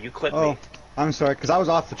 Yeah, you clipped Oh, me. I'm sorry, because I was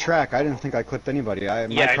off the track. I didn't think I clipped anybody. My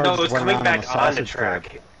Yeah, car no, just it was went coming around back on on the sausage curb.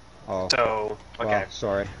 track. Oh, So okay, well,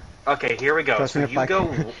 sorry. okay, here we go. Trust So me, if you I go.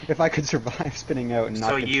 could, if I could survive spinning out and not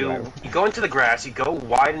So get you go into the grass, you go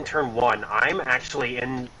wide in turn one. I'm actually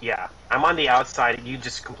in, I'm on the outside. You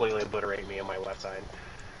just completely obliterate me on my left side.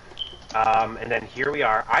 And then here we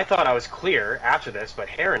are. I thought I was clear after this, but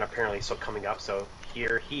Heron apparently is still coming up, so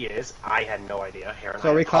here he is. I had no idea. Heron, So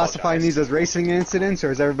are I we classifying apologize. these as racing incidents,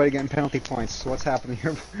 or is everybody getting penalty points? What's happening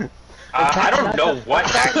here? I don't know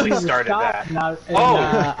what actually started that.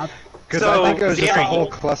 Oh! Because So, I think it was just a yeah, whole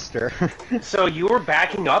cluster. So you were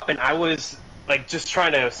backing up, and I was, like, just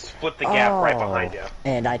trying to split the gap right behind you.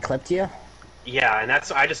 And I clipped you? Yeah, and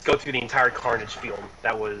I just go through the entire carnage field.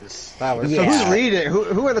 That was... So Yeah. who's leading?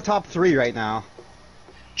 Who are the top three right now?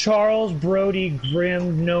 Charles, Brody,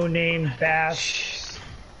 Grim, No Name, Bash,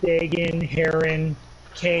 Dagan, Heron,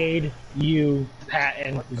 Cade, you,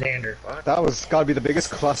 Patton, Xander. That was got to be the biggest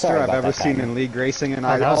cluster Sorry I've about ever that, seen Patton. in league racing, and Oh,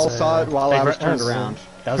 I that was all a saw it while big I was that turned was a- around.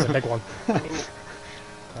 That was a big one.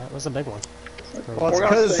 That was a big one. Well, it's We're gonna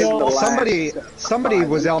because save the last somebody 5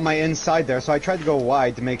 was on my inside there, so I tried to go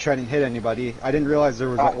wide to make sure I didn't hit anybody. I didn't realize there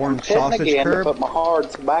was an I'm orange hitting sausage again to curb, put my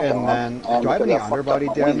hearts back and on. then and do I have any because fucked up underbody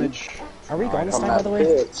my wing damage? Are we going this from time, by that the way?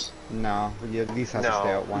 pits. No, you at least has to stay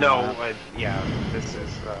No, at one. no, lap. yeah, this is,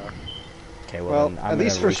 Okay, Well, then I'm at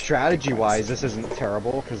least gonna for strategy-wise, this isn't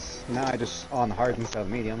terrible, because now I just on the hard instead of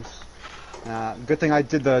mediums. Good thing I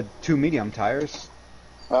did the 2 medium tires.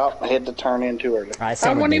 Well, I had to turn in too early. Alright,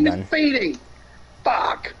 same I with wasn't me, even Ben. speeding.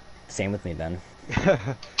 Fuck. Same with me, Ben.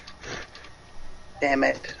 Damn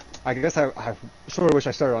it. I guess I sort of wish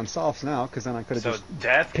I started on softs now, because then I could have so just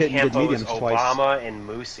Death, pit and did Campos, mediums twice. Obama, and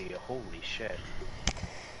Moosey. Holy shit.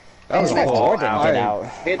 That was Hey, cool. Gordon out. get out.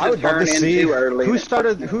 Had I to would love turn to in see too early. who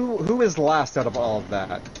started, who is last out of all of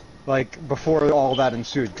that, like before all that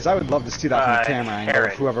ensued. Because I would love to see that from the camera angle.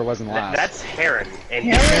 Heron. Of whoever wasn't last. That's Heron. And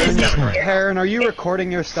Heron, are you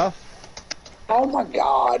recording your stuff? Oh my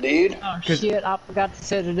god, dude. Oh shit, I forgot to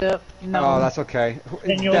set it up. No. Oh, that's okay.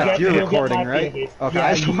 Then you'll Death, get- you're you'll get recording, my right? POV. Okay, Yeah,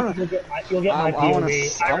 I just you- want you'll get my, you'll get my I want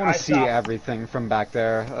POV. to see stopped- everything from back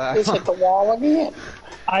there. Just hit the wall again.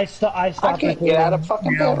 I stopped can't get out of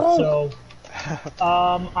fucking now, bed. so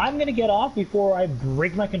I'm gonna get off before I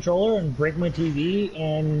break my controller and break my TV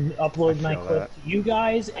and upload my feel clip that. to you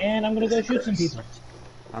guys, and I'm gonna go shoot some people.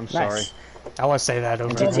 I'm sorry. Nice. I want to say that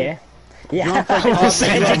over. GTA? You Yeah. want to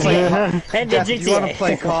play COD? And Death, if you want to GTA.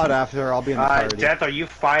 play COD after, I'll be in the party. Death, are you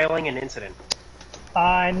filing an incident?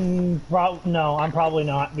 I'm probably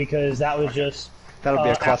not, because that was just That'll be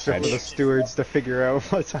a cluster for after- the stewards to figure out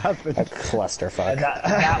what's happened. A clusterfuck.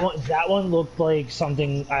 that one looked like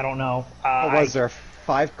something I don't know. What was there?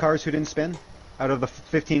 5 cars who didn't spin out of the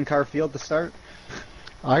 15 car field to start?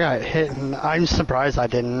 I got hit, and I'm surprised I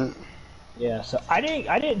didn't. Yeah, so I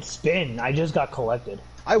didn't spin. I just got collected.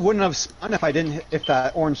 I wouldn't have spun if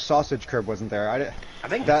that orange sausage curb wasn't there. I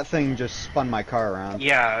think that thing just spun my car around.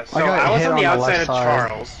 Yeah, so got I was hit on the on the outside left of side.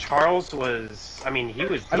 Charles. Charles was, I mean, he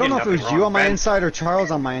was. I don't know if it was you on my Ben, inside or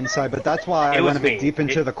Charles on my inside, but that's why It I was went a bit me. deep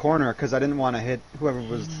into the corner because I didn't want to hit whoever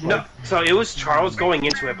was. No, Like, so it was Charles going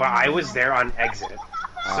into it, but I was there on exit.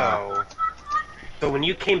 So So when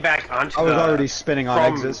you came back onto I was the... already spinning on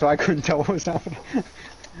from- exit, so I couldn't tell what was happening.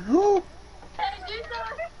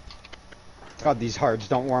 God, these hards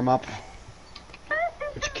don't warm up.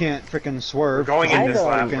 But you can't frickin' swerve. We're going in this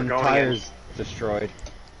lap, Frickin' we're going tires destroyed.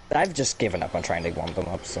 I've just given up on trying to warm them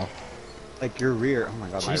up, so. Like your rear. Oh my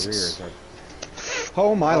god, Jesus. my rears are.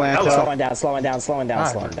 Oh my Lanta. Slowing down, slowing down, slowing down, Ah,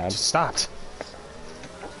 slowing down. just stopped.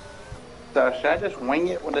 So should I just wing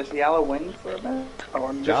it with this yellow wing for a minute?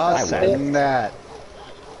 Or just Just saying that.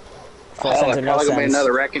 Full Hell, sense it's of no probably gonna be sense.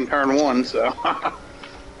 another wreck in turn one, so.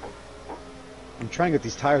 I'm trying to get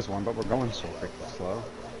these tires warm, but we're going so freaking slow.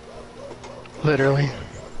 Literally.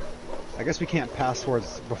 I guess we can't pass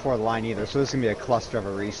towards before the line either, so this is gonna be a cluster of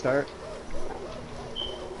a restart.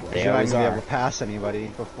 They You're not always gonna be are. able to pass anybody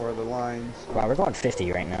before the lines. Wow, we're going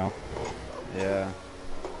 50 right now. Yeah.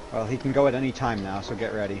 Well, he can go at any time now, so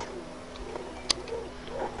get ready.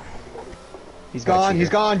 He's gone, he's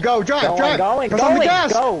gone, go, drive, Going, drive! going, Press on the going,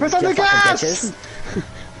 gas! go! Press on You the fucking gas! bitches.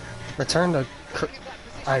 Return to...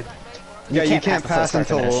 Yeah, you can't the pass full start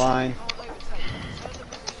until the finish. line.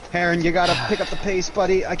 Heron, you gotta pick up the pace,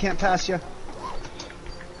 buddy. I can't pass you.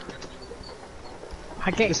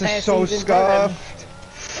 I can't This is so scuffed.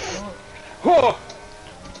 Oh!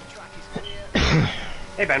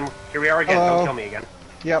 Hey Ben, here we are again. Hello. Don't kill me again.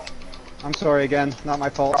 Yep. I'm sorry again. Not my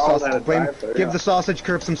fault. Oh, Sausage, that's blame, right there, give yeah. the sausage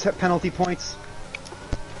curb some penalty points.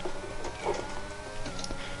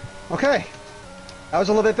 Okay. That was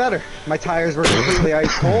a little bit better. My tires were completely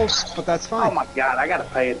ice cold, but that's Oh fine. my god, I gotta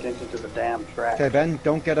pay attention to the damn track. Okay, Ben,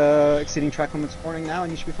 don't get exceeding track limits warning now,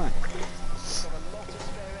 and you should be fine.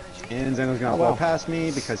 And Zeno's gonna blow past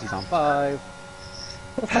me because he's on 5.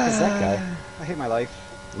 Who the fuck is that guy? I hate my life.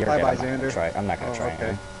 You're Bye good, bye, I'm not gonna Xander. try. I'm not gonna Oh, try. okay.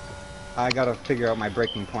 Anyway. I gotta figure out my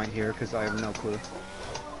breaking point here because I have no clue.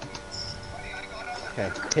 Okay,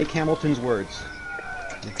 take Hamilton's words.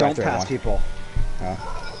 Don't through pass one. people.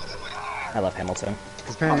 I love Hamilton.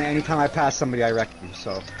 Because apparently anytime I pass somebody, I wreck them,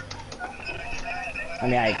 so. I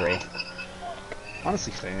mean, I agree.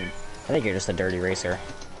 Honestly, same. I think you're just a dirty racer.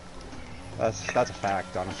 That's a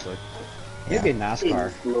fact, honestly. Maybe in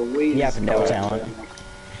NASCAR. You have no talent.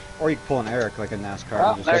 Or you can pull an Eric like a NASCAR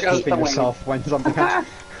Oh, and there just goes keeping the wing. yourself when something happens.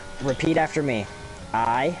 Repeat after me.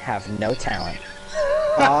 I have no talent.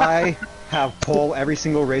 I have pole every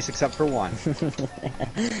single race except for one.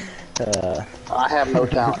 I have no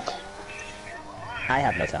talent. I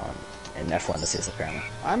have no talent in F1 this season, apparently.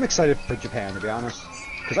 I'm excited for Japan, to be honest.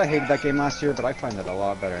 Because I hated that game last year, but I find it a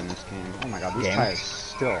lot better in this game. Oh my god, these Game? tires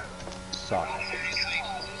still suck.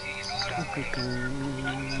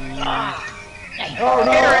 Oh,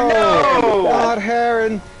 Heron, no! God,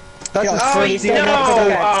 Heron! That's his Oh, first no! DNF.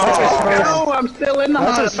 That's his first, No, I'm still in the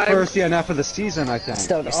that's hunt, his baby. first DNF of the season, I think.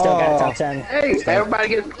 Still got a top 10. Hey, everybody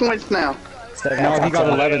gets points now. Still got a No, top he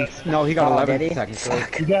got 10. 11th. No, he got Oh, 11th did he?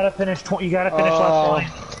 technically. You gotta finish. You gotta finish last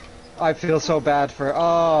line. I feel so bad for.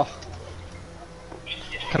 Oh,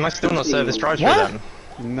 Can I still not serve this drive-through then?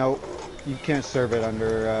 nope. You can't serve it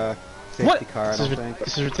under safety What? car, I don't think.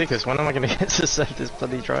 This is ridiculous. When am I going to get to serve this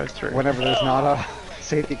bloody drive-through? Whenever there's not a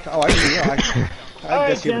safety car. Oh, actually, yeah. I Alright,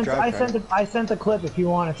 guess you have a gents, drive I sent the clip if you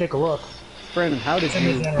want to take a look. Brandon, how did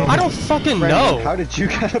you? I don't fucking Brandon, know. How did you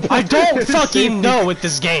get a I don't safety fucking know with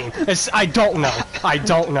this game. I don't know. I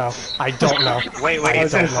don't know. I don't know. Wait, I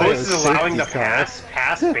was so gonna say Post is it's allowing the safety car.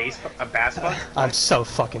 pass basketball? I'm so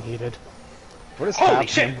fucking heated. What is Holy happening?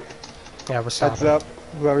 shit! Yeah, we're Heads stopping. up,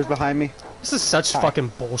 whoever's behind me. This is such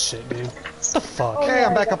fucking bullshit, dude. What the fuck? Okay,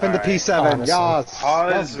 I'm back up into Alright. P7. Honestly. Yes. Pause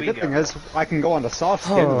Well, the we good go. thing is I can go on the soft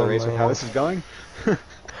skin of the Oh, race with how man. this is going.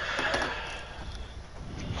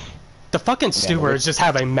 The fucking stewards just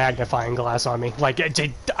have a magnifying glass on me. Like,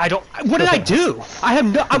 I don't. What did I do? I have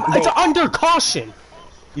no. It's under caution.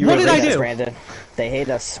 What did I Hate us, do? Brandon. They hate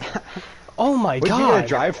us. Oh my What did you get a god.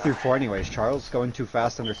 drive-through for anyways, Charles? Going too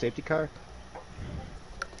fast under safety car?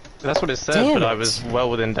 That's what it said, Damn but I it. was well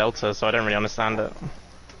within Delta, so I don't really understand it.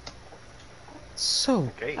 So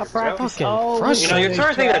Okay, fucking you know, frustrating. you're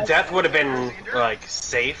starting to think that Death would have been like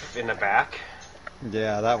safe in the back.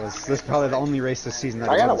 Yeah, this is probably the only race this season that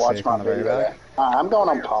I gotta wasn't watch safe my on the very video. back. I'm going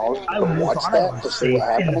on pause to watch that to see what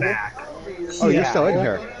happened again. Oh, you're still in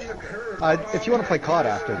here. If you want to play COD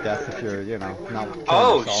after Death, if you're, you know, not killing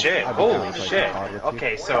Oh yourself, shit! I'd be down Holy to play shit! COD with you.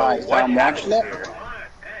 Okay, so Alright, so what I'm happens watching it. here?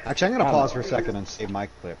 Actually, I'm gonna pause for a second and save my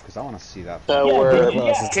clip because I want to see that. So Yeah, we're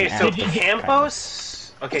yeah. Okay, so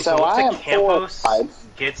Campos. Okay, So so, I looks am like Campos 4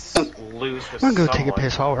 gets loose with I'm gonna go someone. take a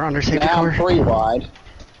piss while we're under safety now I'm car. 3 wide.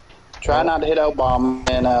 Try not to hit Obama,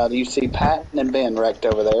 and you see Patton and Ben wrecked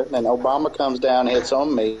over there. Then Obama comes down, hits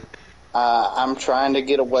on me. I'm trying to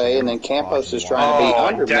get away, and then Campos is trying to be Oh,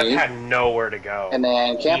 under Death me. had nowhere to go. And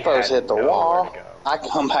then He Campos had hit the nowhere wall. to go. I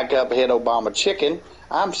come back up, hit Obama Chicken.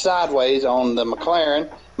 I'm sideways on the McLaren.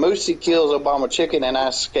 Moosey kills Obama Chicken, and I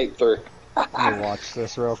escape through. Let me watch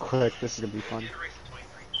this real quick. This is gonna be fun.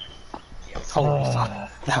 Holy fuck.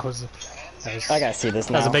 That was I gotta see this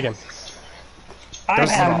now. that was a big one. I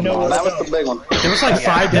have no. That was the big one. There was like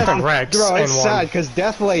 5 different wrecks Bro, in it's one. sad because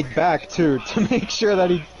Death laid back too to make sure that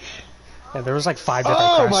he. Yeah, there was like 5 different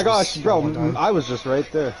Oh crashes my gosh, in bro! one time. I was just right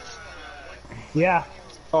there. Yeah.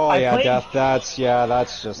 Oh I yeah, played- Death. That's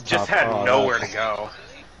just Just tough. had Oh, nowhere that's- to go.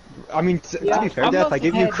 I mean, to be fair, I'm Death, I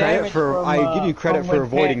give you looking at credit damage for from, I give you credit from for when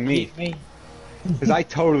avoiding Pat me beat me. because I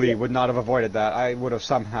totally would not have avoided that. I would have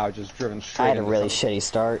somehow just driven straight. I had a into really something. shitty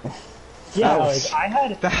start. Yeah, was-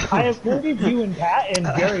 like I avoided you and Patton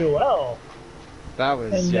very well. That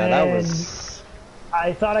was And yeah. That then- was.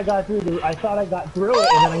 I thought I got through it, and then I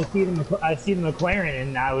see the McLaren,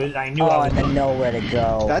 and I knew Oh, I and was. then nowhere to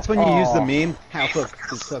go. That's when you use the Oh, meme. How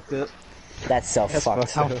fucked it? That's so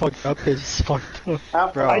fucked. How fucked up is fucked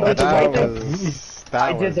up. Bro, I did the that right thing. was. That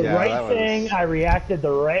I was, did the yeah, right that was- thing. I reacted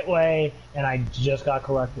the right way, and I just got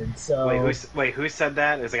collected. So Wait, who said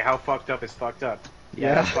that? It's like, how fucked up is fucked up?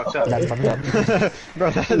 Yeah. That's fucked up. That's fucked up.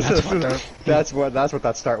 Bro, that's what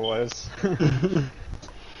that start was.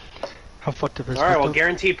 How fucked up is All right, fucked well, up?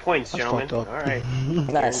 guaranteed points, That's gentlemen. fucked All up. right,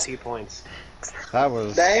 Nice. guaranteed points. That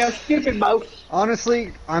was. Damn stupid, Bo.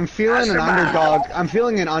 Honestly, I'm feeling an underdog. I'm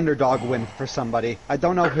feeling an underdog win for somebody. I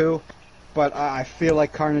don't know who, but I feel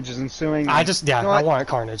like carnage is ensuing. I You know I what? want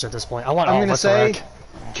Carnage at this point. I want I'm all of gonna us to say, wreck.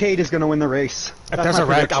 Cade is gonna win the race. If there's a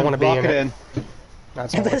wreck, I want to be Lock in it. in.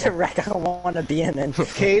 That's If all I there's a want. wreck, I don't want to be in it.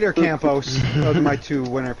 Cade or Campos. Those are my 2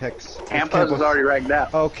 winner picks. Campos is already ranked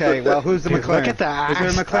out. Okay, well, who's the Dude, McLaren? look at the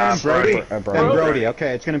Is there a ass. McLaren? Brody? Brody. And Brody.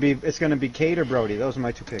 Okay, it's gonna be Cade or Brody. Those are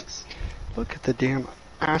my 2 picks. Look at the damn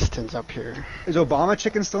Astons up here. Is Obama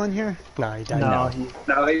Chicken still in here? Nah, he died. no,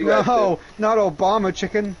 No, he got No, not Obama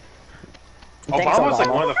Chicken. Thanks, Obama was like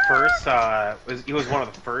Obama. one of the first. He was one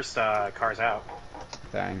of the first cars out.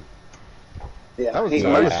 Dang. Yeah, That was he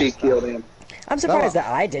bad. Moosey killed him. I'm surprised that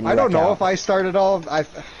I didn't. I don't wreck know out. if I started all. I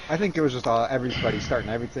think it was just everybody starting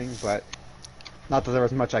everything, but not that there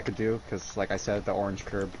was much I could do because, like I said, the orange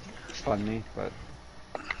curb spun me. But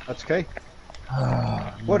that's okay.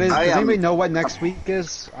 What is? Does anybody know what next week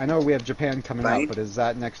is? I know we have Japan coming up, but is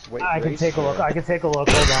that next week? I can take a look. I can take a look.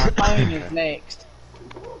 Hold on. Spain is next.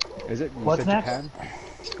 Is it? You What's said next? Japan?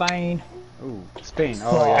 Spain. Ooh, Spain.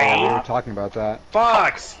 Oh yeah, we were talking about that.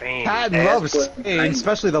 Fuck Spain. Pat loves Spain,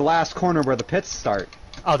 especially the last corner where the pits start.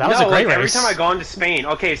 Oh, that was No, a great like, every race. time I go into Spain,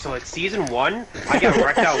 okay, so like season 1, I got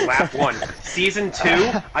wrecked out lap 1. Season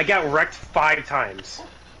 2, I got wrecked 5 times.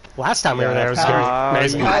 Last time we were there, it was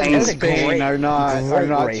amazing. Pat It and was a Spain great- are not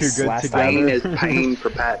too race good last together. Pain is pain for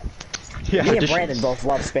Pat. Yeah, Me and Brandon both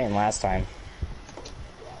loved Spain last time.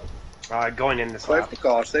 Going in this lap.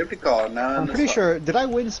 Safety car. No, I'm pretty sure. Did I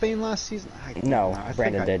win Spain last season? No, I think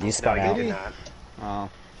Brandon I- did. You No, spun you out. did You not. Oh,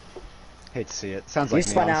 hate to see it. Sounds like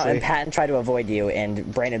me, spun out, honestly. and Patton tried to avoid you,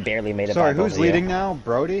 and Brandon barely made it Sorry, back who's over leading you. now?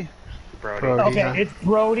 Brody? Brody. Brody. Okay, Yeah. it's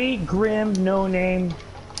Brody, Grim, No Name.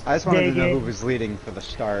 I just wanted to know Dig who it. was leading for the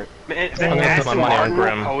start. Man, I'm the gonna put my Aston money on Martin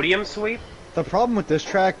Grim. podium sweep? The problem with this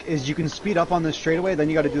track is you can speed up on this straightaway, then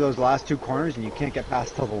you got to do those last 2 corners, and you can't get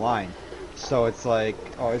past till the line. So it's like,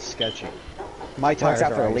 oh, it's sketchy. My tires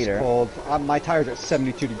out for are a ice leader. cold. My tires are at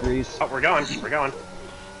 72 degrees. Oh, we're going. We're going.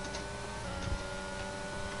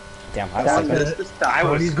 Damn, I was thinking. I was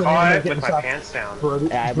Brody's gonna end up caught getting with my stopped. pants down. Brody,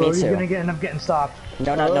 Yeah, me Brody's too. gonna end up getting stopped.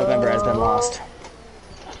 No, not November has been lost.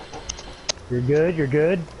 You're good. You're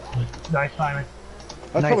good. Nice timing.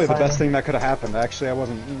 That's Nice probably the timing. best thing that could have happened. Actually, I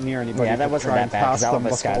wasn't near anybody. Yeah, that to wasn't try that and bad pass because all them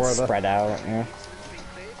of us got before the- spread out. Yeah.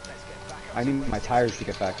 I need my tires to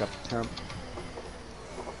get back up to temp.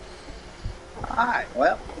 Alright,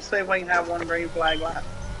 well, let's see if we can have one green flag lap.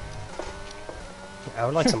 I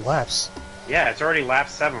would like some laps. Yeah, it's already lap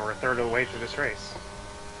 7. We're a third of the way through this race.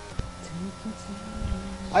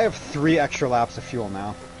 I have 3 extra laps of fuel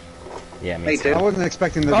now. Yeah, Me too. too. I wasn't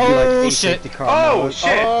expecting there to be Oh, like 8 shit. safety car. Oh, modes.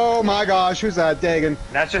 shit. Oh my gosh, who's that? Dagan.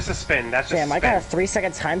 That's just a spin. That's just Damn, a I spin. got a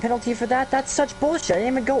 3-second time penalty for that? That's such bullshit. I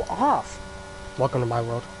didn't even go off. Welcome to my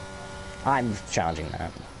world. I'm challenging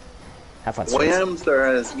that. Have fun, Stewards. Williams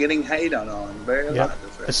is getting hate on very Yep. lot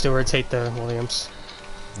this The race. stewards hate the Williams.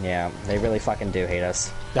 Yeah, they really fucking do hate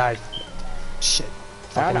us. Shit.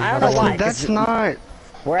 I don't know Fucking- why. 'cause That's not.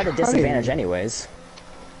 We're at a disadvantage anyways.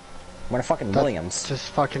 We're in a fucking Williams.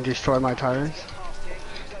 Just fucking destroy my tires.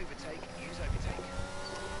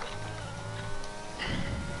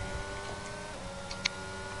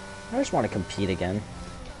 I just want to compete again.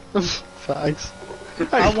 Facts. I I just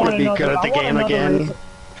want want to be another. good at I the want game another again. race.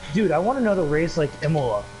 Dude, I want another race like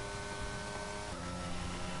Imola.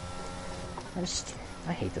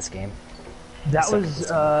 I hate this game. That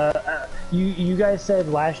was you guys said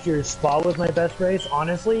last year's Spa was my best race.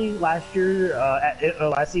 Honestly, last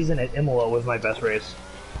season at Imola was my best race.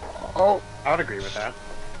 Oh, I would agree with that.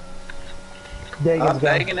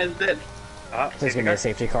 Dagan is dead. Please give me a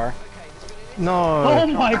safety car. No. Oh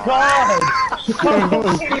my god!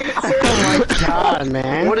 Oh my god,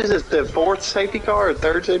 man. What is this? The fourth safety car or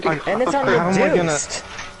third safety car? And it's unreduced.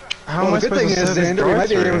 How Well, am I the good thing supposed to is, serve this Xander, we might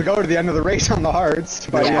be able to drive-thru? go to the end of the race on the hards.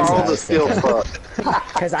 By the end All of the that. skill fucked.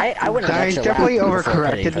 Because I wouldn't have I extra definitely lap before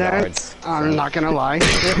pitting overcorrected for the that. hards. I'm not gonna lie.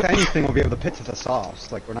 If anything, we'll be able to pit to the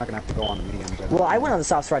softs. Like, we're not going to have to go on the mediums. Well, I went on the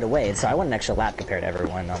softs right away, so I went an extra lap compared to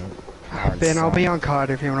everyone on hards. Ben, I'll so. be on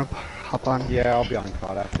COD if you wanna hop on. Yeah, I'll be on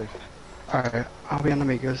COD after. Alright, I'll be on the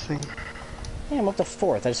Migos thing. Yeah, I'm up to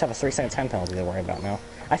 4th. I just have a 3-second time penalty to worry about now.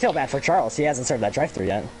 I feel bad for Charles. He hasn't served that drive-thru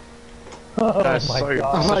yet. Oh That's my so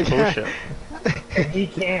god! bullshit. He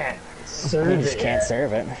can't He serve just it. can't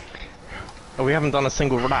serve it. Oh, we haven't done a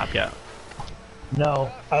single lap yet. No,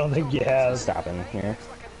 I don't think you have. Stopping here.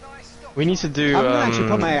 We need to do. I'm going to actually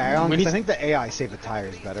put my AI on we because need I think the AI save the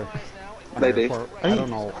tires better. They do. I don't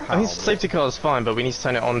know how. I think safety car is fine, but we need to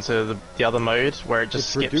turn it on to the other mode where it just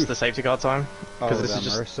It's skips reduced. the safety car time. Because Oh, this the is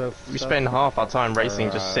just immersive we stuff? spend half our time racing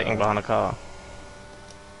Or, just sitting behind a car.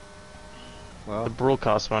 Well, The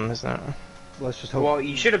broadcast one, isn't it? let's just hope. Well,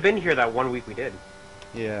 you should have been here that 1 week we did.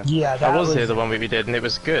 Yeah. Yeah, that I was here the one week we did, and it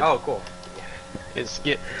was good. Oh, cool. It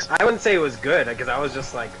skipped. I wouldn't say it was good because I was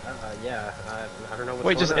just like, yeah, I don't know what's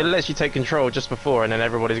Wait, going just on. it lets you take control just before, and then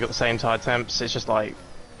everybody's got the same tire temps. It's just like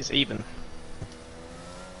it's even.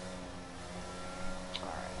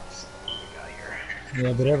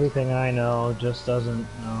 Yeah, but everything I know just doesn't.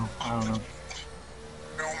 No, I don't know.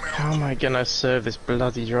 How am I gonna serve this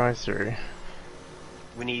bloody drive-through?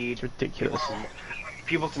 We need It's ridiculous.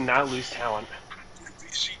 people to not lose talent.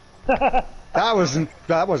 That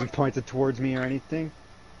wasn't pointed towards me or anything.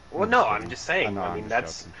 Well, no, I'm just saying. know, I I'm mean,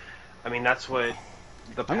 just that's what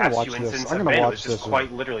the I'm gonna past watch few this. incidents I'm have gonna been. It watch was just this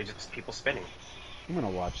quite literally just people spinning. I'm gonna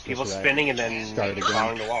watch this. People right? spinning and then Start again.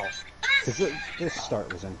 following the wall. Because this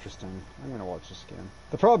start was interesting. I'm gonna watch this again.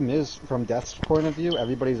 The problem is, from Death's point of view,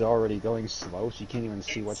 everybody's already going slow, so you can't even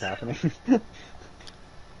see what's happening.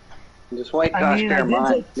 Just wait till I I, mean, share I did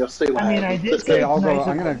mine. take- You'll see what I mean, I happens. did Let's take- Okay, I'll go. nice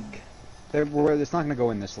I'm of gonna. It's not gonna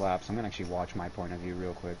go in this lap, so I'm gonna actually watch my point of view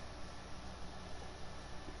real quick.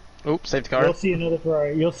 Oops, safety car. You'll see another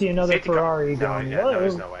Ferrari. You'll see another Safety car. Ferrari No, going. yeah, no,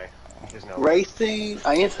 there's "Whoa." no way. There's no way. Racing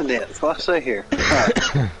incidents. Let's see here.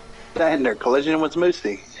 Standard collision with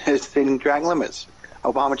Moosey. Exceeding track limits.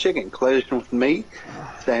 Obama chicken collision with me.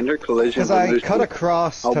 Standard collision Because with I Moosey. cut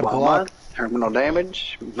across to Obama block. terminal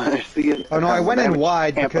damage. Moosey, Oh no, I went in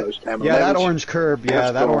wide because terminal yeah, that damage. orange curb.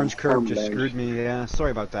 Yeah, that Terminal orange curb just damage. screwed me. Yeah,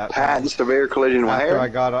 sorry about that. Patent severe collision with After hair. I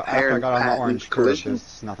got on the patent orange curb, collision.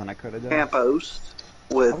 there's nothing I could have done. Campos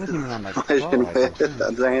I with wasn't even on the collision car, I with think.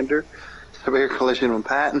 Xander. Severe collision with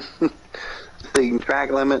Patton. Speeding track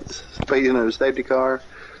limits. Speeding of the safety car.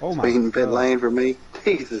 Oh my Speeding pit God. lane for me.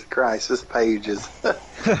 Jesus Christ, this page is.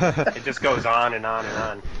 It just goes on and on and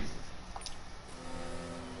on.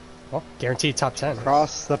 Well, guaranteed top 10.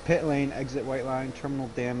 Cross the pit lane, exit white line, terminal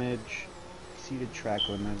damage, exceeded track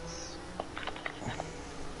limits.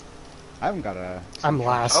 I haven't got a. I'm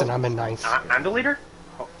last Oh. and I'm in 9th. I'm the leader?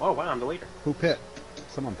 Oh, wow, I'm the leader. Who pit?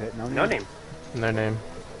 Someone pit. No name. No name. No name.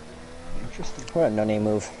 Interesting. What a no-name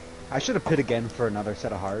move. I should have pit again for another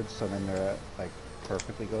set of hards, so then they're like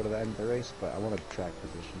perfectly go to the end of the race. But I want to track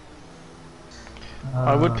position.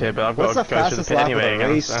 I would pit, but I've What's got the to go to the fastest pit lap anyway of the again.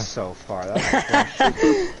 race So. so far?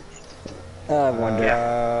 That's I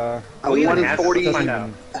wonder. A We even asked us to 140, find out.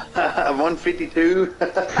 152.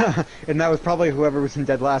 and that was probably whoever was in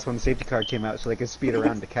dead last when the safety car came out, so they could speed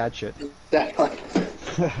around to catch it.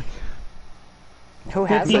 Who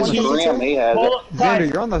has Fifty- one? Graham, he has it. Hold on,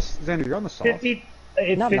 guys, Xander, you're on the soft. 50.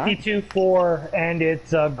 It's No, I'm not. 52-4, and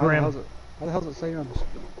it's How the Grim. hell's it say on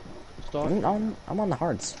the stock? I'm on the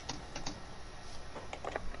hards.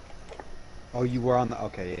 Oh, you were on the.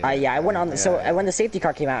 Okay. Yeah, I went on. When the safety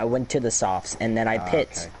car came out, I went to the softs, and then I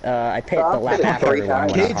pit. I pit the lap after three everyone. I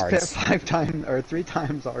times. went on Gabe's pit hards. 5 times or 3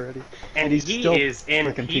 times already, And he's he still is in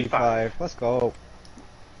freaking P5. P5. Let's go.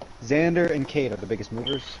 Xander and Kate are the biggest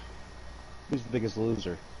movers. Who's the biggest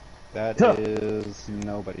loser? That is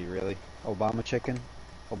nobody really. Obama Chicken.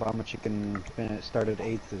 Obama Chicken started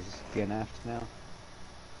 8th, is DNF'd now.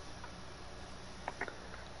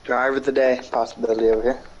 Driver of the day possibility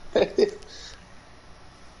over here.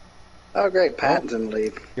 Oh, great. Patton's in the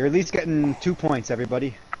lead. You're at least getting 2 points,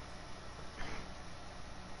 everybody.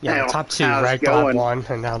 Yeah, Now, the top 2, how's it Red Glad going? won,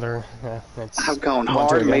 and now they're. It's I've gone One, two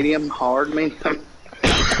hard, to go. medium, hard, medium.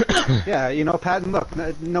 Yeah, you know, Patton, look,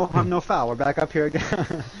 no harm, no foul. We're back up here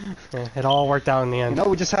again. Yeah, it all worked out in the end. You know,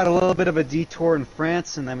 we just had a little bit of a detour in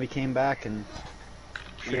France, and then we came back and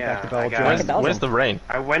straight back to Belgium. Where's the rain?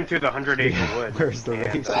 I went through the 100-acre wood. Where's the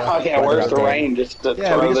rain? Oh yeah, where's the rain? Just to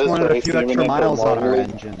Yeah, throw we just this wanted a way, few see if we extra need miles more on our water.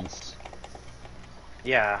 engines.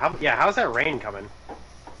 Yeah, how's that rain coming?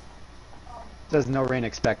 Says no rain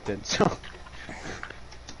expected, so...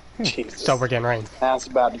 Jesus. So we're getting rain. Now it's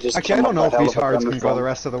about to just Actually, I come don't know up if a these hell of a hards can go the thunderstorm.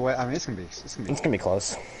 rest of the way. I mean, it's gonna be It's gonna be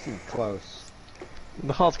close. It's gonna be close.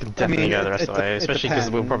 The hards can definitely go the rest of the way, especially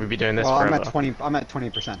because we'll probably be doing this well, forever. I'm at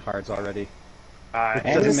 20% hards already. It And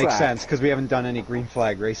doesn't make slack. sense because we haven't done any green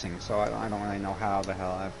flag racing, so I don't really know how the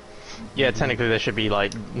hell I've... Yeah, technically there should be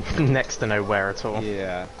like next to nowhere at all.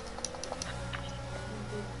 Yeah.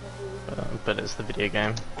 But it's the video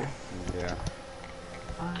game. Yeah.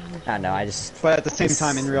 I don't know, I just... But at the same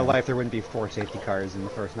time, in real life, there wouldn't be 4 safety cars in the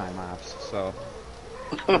first 9 laps, so...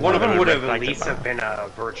 One of them would have at reflected least that. have been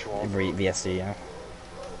virtual. VSC, yeah.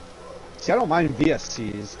 See, I don't mind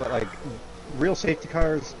VSCs, but like, real safety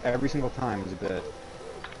cars, every single time is a bit...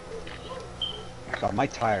 God, my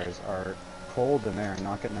tires are cold and they're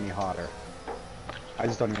not getting any hotter. I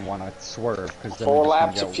just don't even want to swerve, because then 4 they're just gonna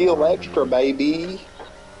laps get of fuel warm. extra, baby.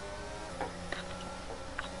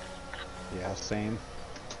 Yeah, same.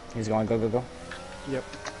 He's going, go, go, go. Yep.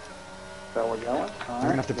 So we're going? I'm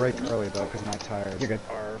gonna have to brake early though, because my tires You're good.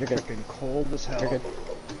 are You're good. freaking cold as hell. You're good.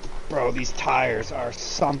 Bro, these tires are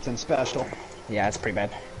something special. Yeah, it's pretty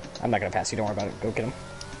bad. I'm not gonna pass you, don't worry about it. Go get him.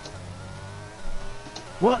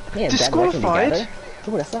 What? Yeah, Disqualified?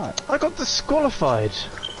 Who would have thought? I got disqualified.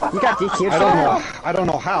 You got DQ'd I for don't that? know. I don't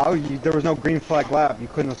know how. There was no green flag lap. You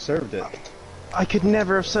couldn't have served it. I could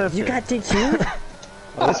never have served You it. got DQ'd?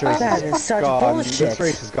 Well, this race That is such gone. bullshit. This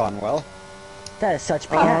race has gone well. That is such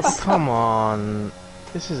Oh, BS. come on.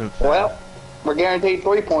 This isn't fair. Well, we're guaranteed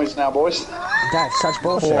 3 points now, boys. That is such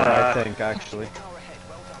bullshit. 4, I think, actually.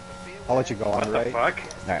 I'll let you go on What the the right. fuck?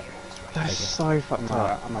 Alright, That's so fucked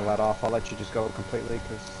up. I'm gonna let off. I'll let you just go completely,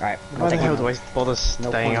 because alright. Why the hell do I bother no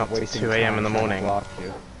staying point up to wasting 2 a.m. in the time trying to morning? block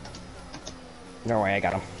you. No worry, I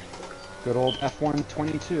got him. Good old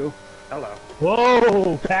F122. Hello.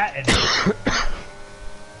 Whoa, Patton.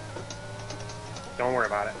 Don't worry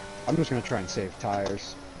about it. I'm just gonna try and save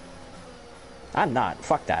tires, I'm not.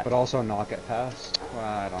 Fuck that. but also not get past. Well,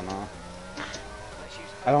 I don't know.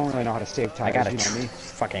 I don't really know how to save tires. I got you a know me.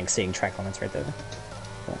 fucking seeing track limits right there.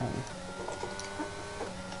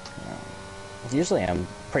 Usually I'm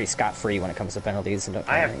pretty scot-free when it comes to penalties. And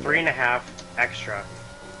I have 3.5 extra.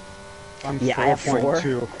 I'm Yeah, I have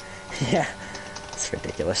 4.2. Yeah, it's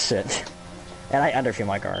ridiculous shit. And I underfuel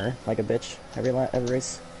my car like a bitch every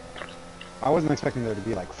race. I wasn't expecting there to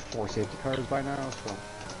be like 4 safety cars by now,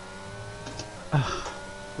 so...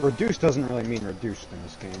 Reduced doesn't really mean reduced in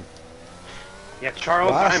this game. Yeah,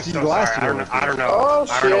 Charles, Last- I'm so sorry. last I don't year know. I don't know. Oh,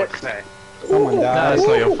 I don't know what shit. to say. Someone No, died. it's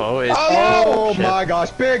not your fault. It's Oh shit. my gosh,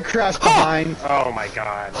 big crash behind! Oh my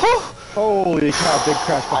god. Holy cow, big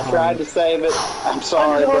crash I tried behind. to save it. I'm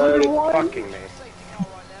sorry, Brody. Fucking me.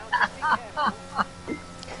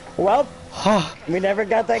 Well, we never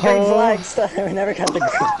got that green flag stuff. We never got the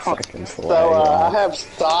green fucking flag. So I have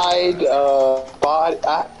side body.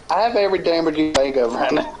 I have every damage you think of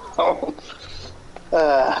right now.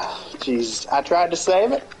 Jesus, I tried to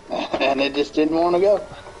save it, and it just didn't want to go.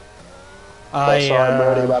 So sorry,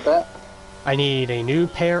 Brody, about that. I need a new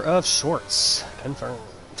pair of shorts. Confirmed.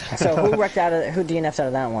 So who wrecked out of who DNF'd out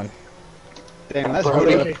of that one? Damn, that's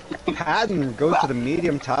Brody. really... Patton goes to the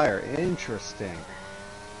medium tire. Interesting.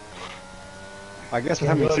 I guess with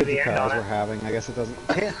how many Go to safety the end cars on we're it. having, I guess it doesn't...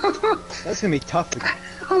 That's gonna be tough to...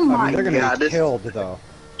 Oh I my mean, they're gonna God, be this- killed, though.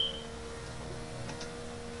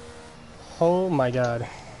 Oh my god.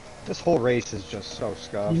 This whole race is just so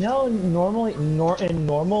scuffed. You know, normally, in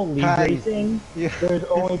normal league Patton. racing, Yeah. there's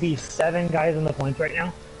only be 7 guys in the points right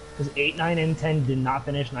now. Because 8, 9, and 10 did not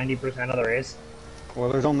finish 90% of the race. Well,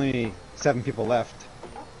 there's only 7 people left,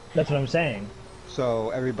 That's what I'm saying. so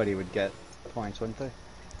everybody would get points, wouldn't they?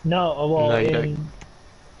 No, well, No, you in... don't.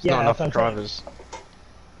 It's yeah, not enough that's for what I'm saying. drivers.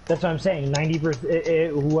 That's what I'm saying.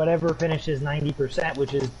 90%, whatever finishes 90%,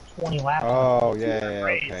 which is 20 laps. Oh, on yeah, the yeah,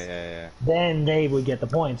 race, okay, yeah. then they would get the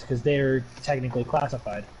points because they're technically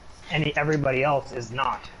classified, and everybody else is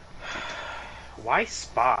not. Why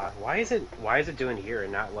Spa? Why is it doing here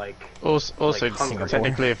and not like Also, Like Singapore.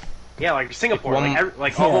 technically, if yeah, like Singapore, One-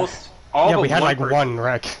 like Yeah. almost all Yeah, the we had like person- one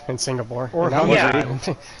wreck in Singapore. Or and that was Hungary.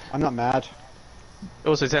 it. I'm not mad.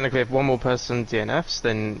 also technically, if one more person DNFs,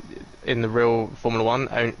 then in the real Formula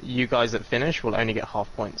One, you guys that finish will only get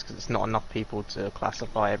half points because it's not enough people to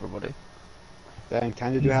classify everybody. Then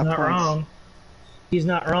kind of do He's have not points. wrong. He's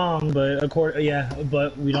not wrong, but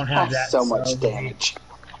but we don't have that. So much damage.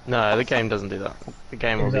 No, the game doesn't do that. The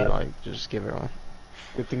game will be like, just give it away.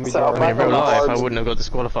 Good thing we So got I mean, in real life, I cards- wouldn't have got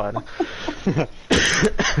disqualified.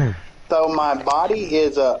 So my body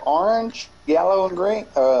is orange, yellow, and green.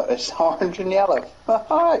 It's orange and yellow.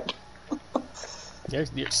 Alright.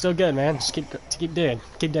 You're still good, man. Just keep digging.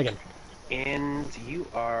 Keep digging. And you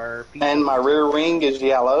are. And my rear wing is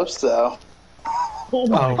yellow, so. Oh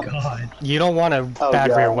my god. You don't want a Oh, bad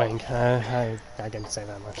God. rear wing. I can say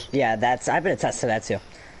that much. Yeah, I've been attested to that too.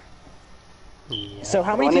 Yeah. So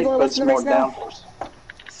how I many need people to are put left in some the more race now?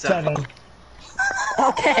 Seven.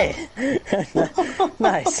 Okay.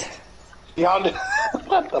 Nice. Y'all do.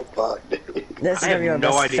 What the fuck, dude? This is I gonna be have our no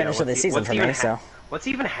best idea finish of the season what's for even me. So what's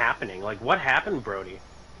even happening? Like, what happened, Brody?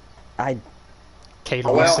 Kate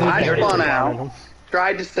Well, Wilson, I Barry spun Brown. out,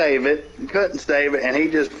 tried to save it, couldn't save it, and he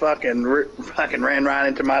just fucking ran right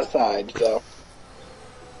into my side. So.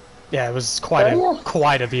 Yeah, it was quite Oh,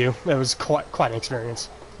 a view. It was quite an experience.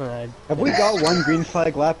 Have we got one green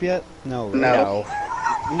flag lap yet? No. Right? No.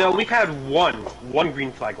 No, we've had one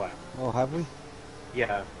green flag lap. Oh, have we?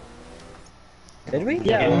 Yeah. Did we?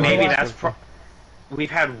 Yeah. And maybe well, that's we've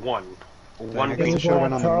had one. One I green guess I should have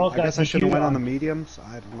went on. Charles I guess got I should have DQ'd went on on. the mediums.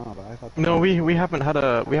 I don't know, but I thought. No, we haven't had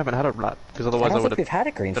a lap because I otherwise I don't would think we've have had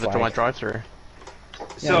a green done my flag. drive-through.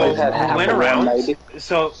 So we've had we half went of one, around. maybe.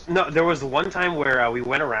 So no, there was one time where we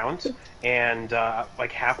went around, and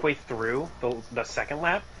like halfway through the second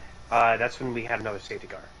lap, that's when we had another safety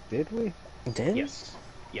car. Did we? Did? Yes.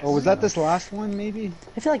 Yes. Oh, was that this last one? Maybe.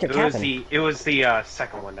 I feel like you're capping. It was the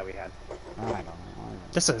second one that we had. I don't know.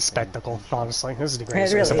 This is a spectacle, honestly. This is the It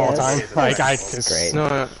greatest race really of all is. time. It is. Like, It's great.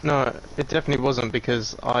 No, it definitely wasn't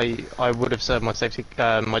because I would have served my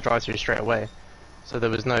my drive-through straight away. So there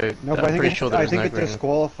was no. No, but I'm I think pretty sure there I was think no it green.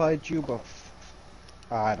 disqualified you, but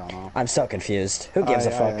I don't know. I'm so confused. Who gives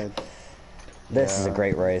a fuck? This is a yeah.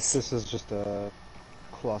 great race. This is just a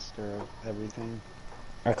cluster of everything.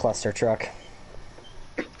 A cluster truck.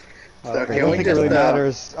 So I can don't we think it really just,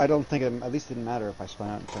 matters. I don't think it, at least it didn't matter if I spun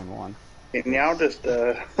out in turn one. Can y'all just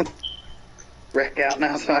wreck out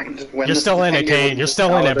now so I can just win? You're this still in it, thing? Kate. You're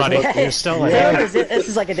still in it, buddy. You're still in Yeah, it. because this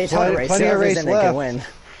is like a Daytona race. Plenty of Whoever's race in it can left. win.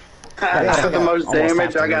 I took the most Almost half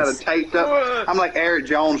damage. the I got race. it taped up. I'm like Eric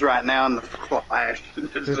Jones right now in the flash.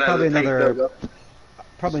 There's probably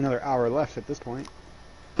another hour left at this point.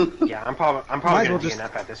 Yeah, I'm probably Might as gonna well just-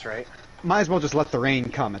 DNF at this rate. Might as well just let the rain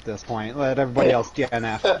come at this point. Let everybody else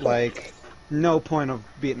DNF. Like, no point of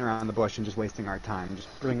beating around the bush and just wasting our time.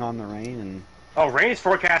 Just bring on the rain and. Oh, rain is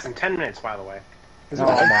forecast in 10 minutes, by the way. Is it Oh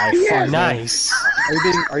my fuck. Nice.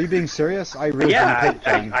 Are you being serious? I really Yeah, didn't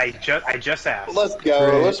pick them. I just asked. Let's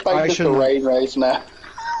go. Great. Let's I make this a shouldn't- rain race now.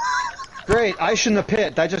 Great. I shouldn't have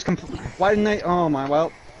picked. I just Why didn't I? Oh my.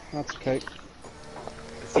 Well, that's okay.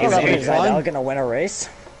 See, that see, was Is fun. Vidal gonna win a race?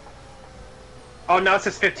 Oh, no, it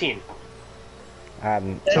says 15.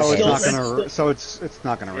 So it's still- not gonna. So it's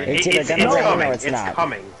not gonna rain. It's either gonna rain or coming. it's not.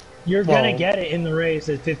 Coming. You're gonna Well- get it in the race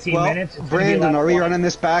at 15 Well, minutes. It's gonna be Brandon, like are we one. running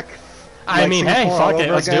this back? I like mean, hey, Singapore fuck all it.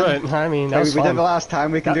 over Let's do again? it. I mean, that Like was we did fun. the last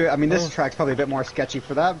time. We can do it. I mean, this track's probably a bit more sketchy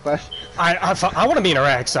for that, but I want to be in a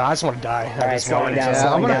wreck, so I just want to die. All right, slowing down, Yeah, I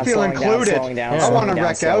slowing wanna down, feel slowing down, included. slowing down, I slowing wanna down,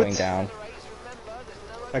 wreck slowing out. down.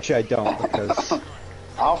 actually I don't because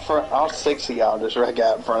I'll 60 y'all just wreck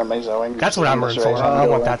out in front of me so we can. That's what I'm this rooting for. race. I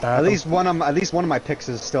want that to at happen. least one of my picks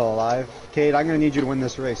is still alive. Kate, I'm gonna need you to win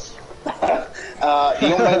this race. You want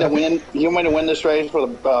me to win? You want me to win this race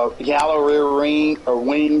with a yellow rear wing,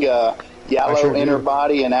 I yellow sure inner do.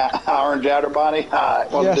 body, and orange outer body? All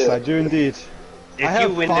right, let's Yes, do I it. do indeed. If I have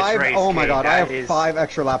you win 5. this race, oh my Kate, god, I that have is- 5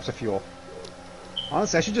 extra laps of fuel.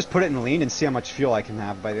 Honestly, I should just put it in lean and see how much fuel I can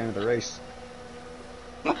have by the end of the race.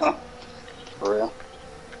 For real.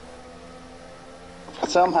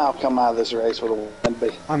 Somehow come out of this race with a win. B.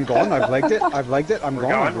 I'm going. I've legged it. I've legged it. I'm We're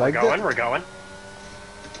going. I've going, we're legged going, it. we're going.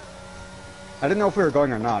 I didn't know if we were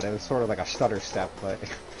going or not. It was sort of like a stutter step, but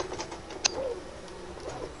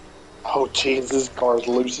Oh jeez, this car's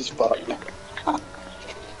loose as fuck.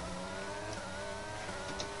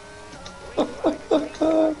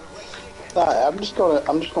 Alright, I'm just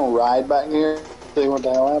gonna ride back here, see what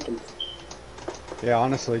the hell happens. yeah,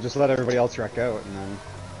 honestly, just let everybody else wreck out and then.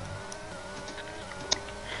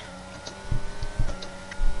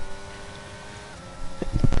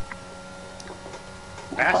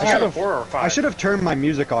 I actually I got a should've- 4 or 5. I should have turned my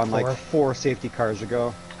music on like 4. 4 safety cars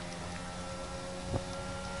ago.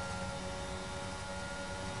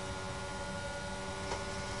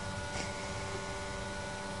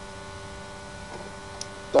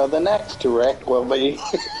 So the next wreck will be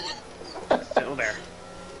Still there.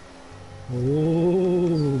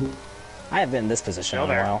 Ooh. I have been in this position Still in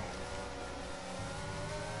a there. while.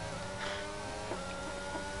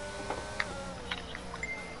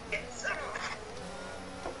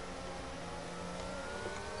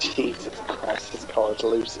 Jesus Christ, this car's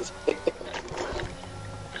loose as hell.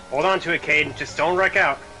 Hold on to it, Cade. Just don't wreck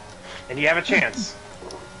out. And you have a chance.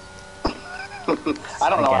 I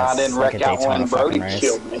don't know how I didn't like wreck a out when Daytona Brody fucking race.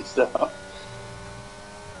 killed me, so.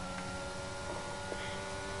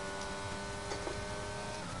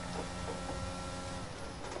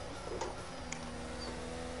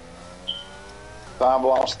 So I've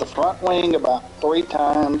lost the front wing about 4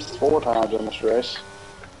 times in this race.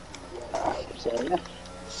 So yeah,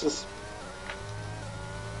 it's just.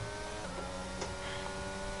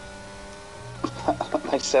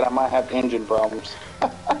 They said I might have engine problems.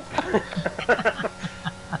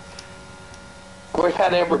 We've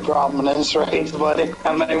had every problem in this race, buddy.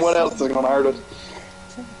 I mean, what else is going to hurt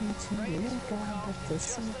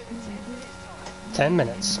us? 10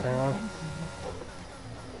 minutes. Hang on.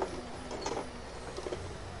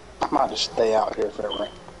 I might just stay out here forever.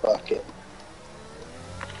 Fuck it.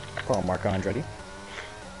 Poor old Marco Andretti.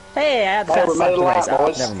 Hey, I had the Hey, fast we lap made of a the lap, race. Oh,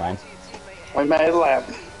 boys. never mind. We made a lap.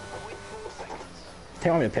 They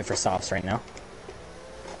want me to pit for softs right now.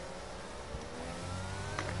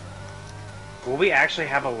 Will we actually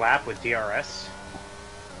have a lap with DRS?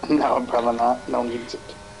 No, probably not. No needs it.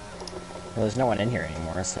 Well, there's no one in here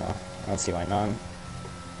anymore, so I don't see why not.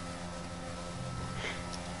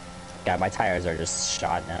 God, my tires are just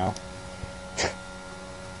shot now.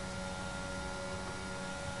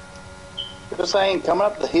 Just saying, coming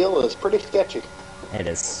up the hill is pretty sketchy. It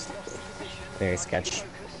is very sketch.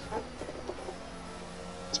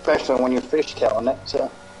 Especially when you're fish tailing it,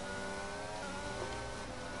 so.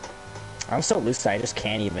 I'm so loose that I just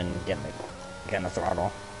can't even get in the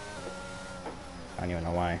throttle. I don't even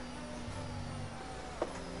know why.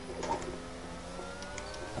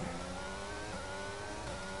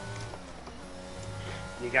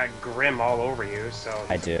 You got Grim all over you, so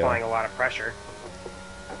I he's do. applying a lot of pressure.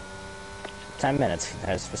 10 minutes,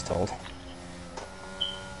 as was told.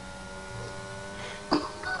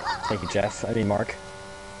 Thank you, Jeff. I mean, Mark.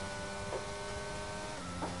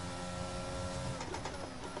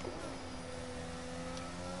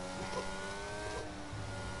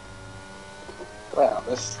 Wow,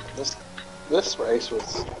 this race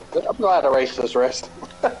was. I'm glad I raced this race.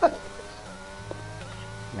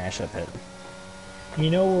 Mash up hit.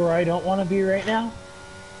 You know where I don't want to be right now?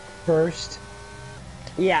 First.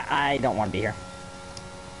 Yeah, I don't want to be here.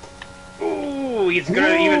 Ooh, he's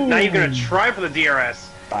gonna even now. You're gonna try for the DRS.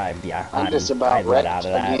 Yeah, I'm just about I'd let wrecked out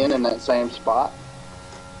of that. again in that same spot.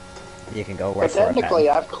 You can go where But for it, technically,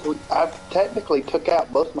 Pat. I've technically took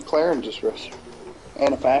out both McLarens this race,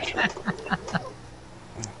 and a fashion.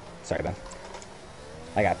 Sorry, Ben.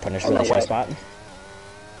 I got punished Oh, for no that short way. spot.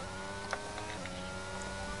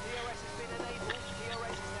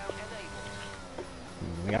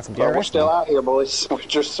 We got some But we're DRS still now. out here, boys. We're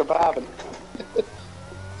just surviving.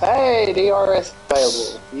 Hey, DRS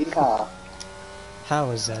available. Yeehaw.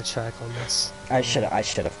 How is that track on this? I should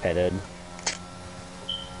have pitted.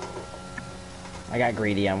 I got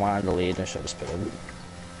greedy. I wanted to lead. I should have just pitted.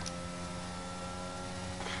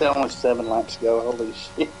 Still only 7 laps to go. Holy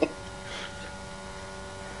shit.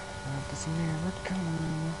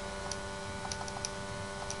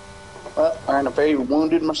 Well, we're in a very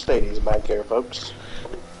wounded Mercedes back here, folks.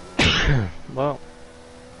 Well,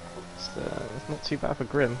 it's not too bad for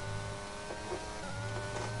Grim.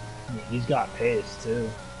 Yeah, he's got pace too.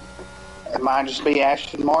 It might just be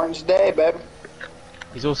Ashton Martin's day, baby.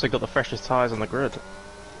 He's also got the freshest tyres on the grid.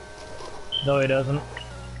 No, he doesn't.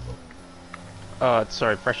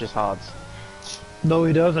 Sorry, freshest hards. No,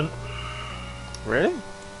 he doesn't. Really?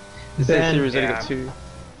 This Ben, series only yeah. got 2.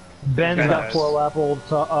 Ben's Ben got does. 4-lap-old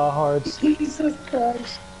hards. Jesus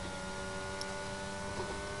Christ.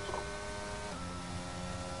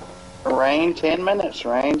 Rain 10 minutes,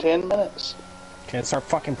 rain 10 minutes. Can it start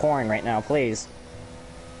fucking pouring right now, please?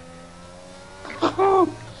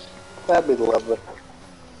 That'd be lovely.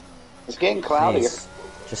 It's getting cloudier. Please.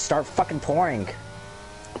 Just start fucking pouring.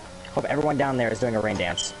 Hope everyone down there is doing a rain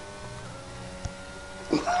dance.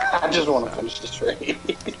 I just want to finish this race.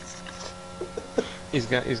 He's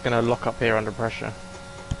gonna lock up here under pressure.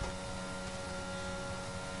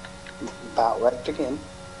 About wrecked again.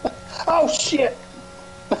 Oh shit!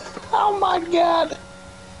 Oh my god!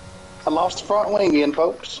 I lost the front wing again,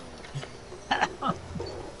 folks.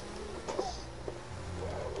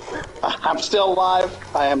 I'm still alive.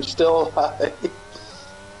 I am still alive.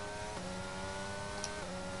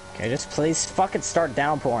 Okay, just please fucking start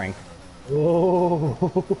downpouring. Oh.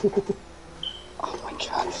 Oh my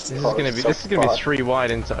god, this This is gonna be 3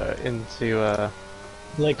 wide into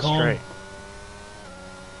Lake Calm. straight.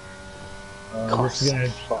 This is gonna.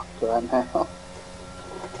 Fucked right now.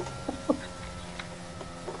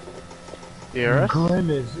 ERS?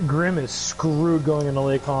 Grim is screwed going into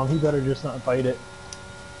Lake Calm. He better just not fight it.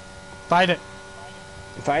 Fight it.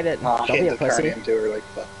 Fight it. Oh, Don't be a pussy. into her like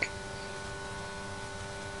fuck.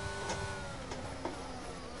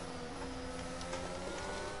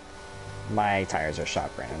 My tires are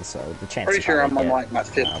shot brand, so the chance. Pretty sure I'm on like my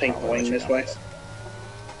 15th wing this way.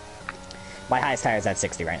 My highest tire is at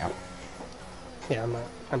 60 right now. Yeah,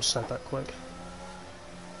 I'm just not that quick.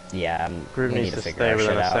 Yeah, Group we needs need to figure stay our within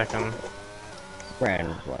shit a out. second.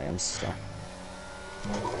 Brandon Williams, so.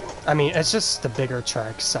 I mean, it's just the bigger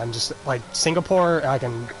tracks. I'm just like Singapore.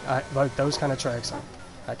 Like those kind of tracks.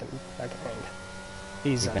 I can hang.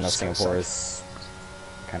 These Even though Singapore is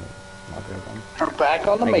kind of not good one. We're back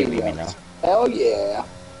on the I give you medium. now. Hell yeah.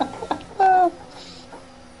 Oh,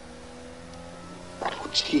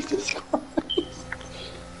 Jesus Christ.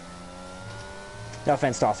 No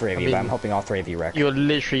offense to all three of you, but I'm hoping all three of you wreck. You're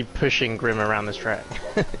literally pushing Grim around this track.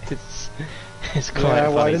 it's quite Yeah,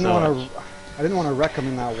 well, funny I didn't to want watch. to. I didn't want to wreck him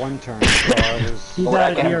in that one turn, so I was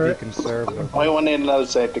trying to be conservative. We went in another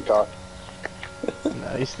safety car. No,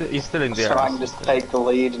 he's still in So I can DRS. just take the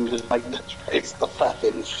lead and just like disgrace the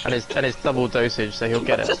fucking shit. And it's double dosage, so he'll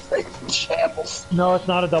get it. Just like shambles. No, it's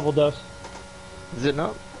not a double dose. Is it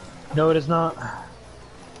not? No, it is not.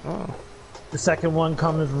 Oh. The second one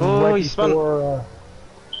comes Oh, right he spun. before.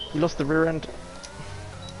 He lost the rear end.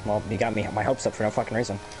 Well, you got me my hopes up for no fucking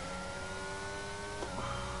reason.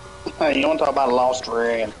 Hey, you want to talk about a lost rear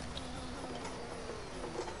end?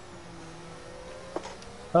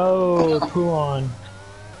 Oh, Puon.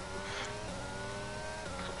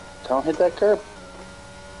 Don't hit that curb.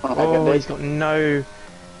 Oh, he's got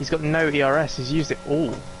no ERS. He's used it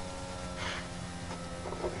all.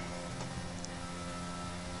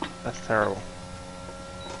 That's terrible.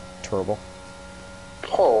 Terrible.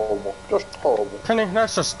 Horrible. Just horrible. Kenny,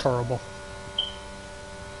 that's just terrible.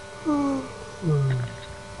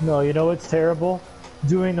 No, you know what's terrible?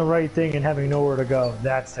 Doing the right thing and having nowhere to go.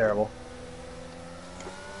 That's terrible.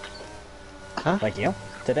 Huh? Like you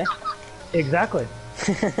today? Exactly.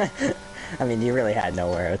 I mean, you really had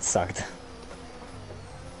nowhere. It sucked.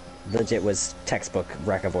 Legit was textbook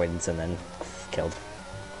wreck avoidance and then killed.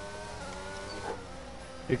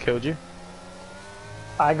 Who killed you?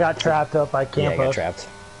 I got trapped up by Yeah, I got Campo. trapped.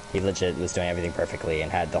 He legit was doing everything perfectly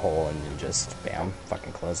and had the hole and you just, bam,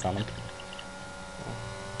 fucking closed on him.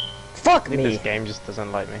 Fuck I think me! this game just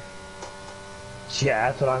doesn't like me.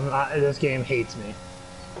 Yeah, that's what this game hates me.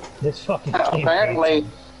 This fucking game Apparently, hates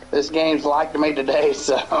me. this game's liked me today,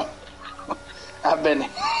 so I've been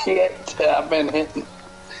hit. I've been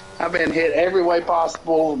hit every way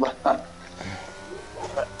possible. I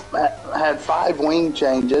had 5 wing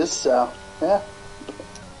changes, so yeah.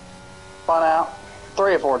 Spun out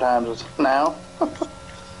 3 or 4 times now. I'm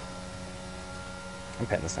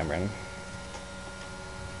petting this time, Brandon.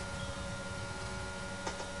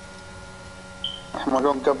 And we're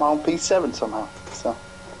gonna come home P7 somehow. So,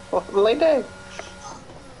 well, late day.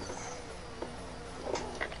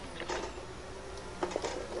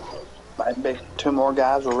 Maybe 2 more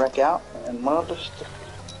guys will wreck out, and we'll just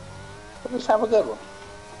have a good one.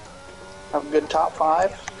 Have a good top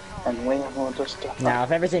 5, and we'll just. Now,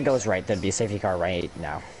 if everything goes right, there'd be a safety car right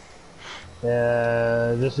now.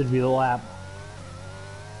 This would be the lap.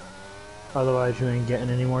 Otherwise, you ain't getting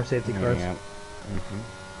any more safety cars. Yeah.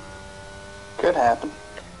 Could happen.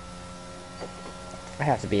 I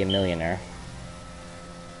have to be a millionaire.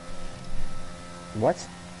 What?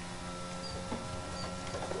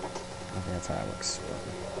 I think that's how it looks.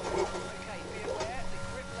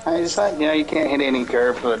 I just like, you can't hit any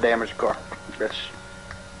curves with a damaged car. That's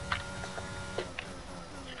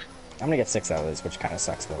I'm gonna get 6 out of this, which kind of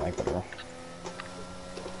sucks, but like, whatever.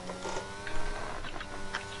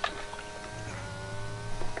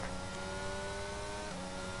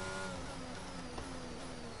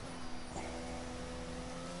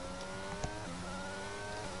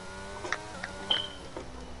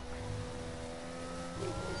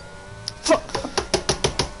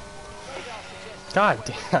 God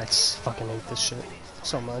damn, I just fucking hate this shit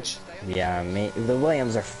so much. Yeah, the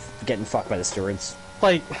Williams are getting fucked by the stewards.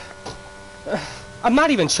 Like, I'm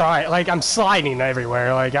not even trying. Like, I'm sliding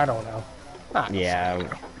everywhere. Like, I don't know. Yeah,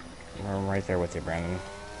 I'm right there with you, Brandon.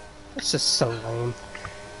 It's just so lame.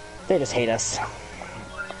 They just hate us.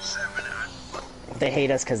 They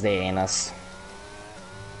hate us because they ain't us.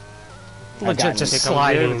 Legit just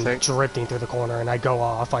sliding, drifting through the corner, and I go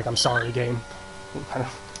off like I'm sorry, game.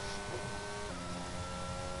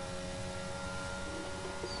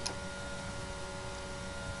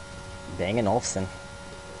 Bang & Olufsen.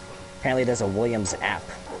 Apparently there's a Williams app.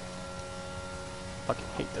 Fucking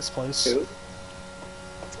hate this place. Who?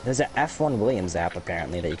 There's an F1 Williams app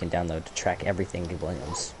apparently that you can download to track everything in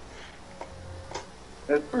Williams.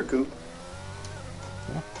 That's pretty cool.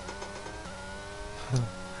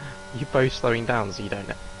 You both slowing down so you don't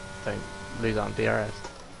lose out on DRS.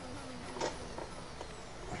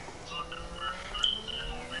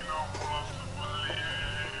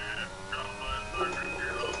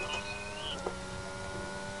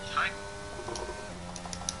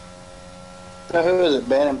 So who is it,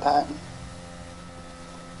 Ben and Patton?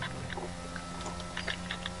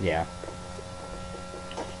 Yeah.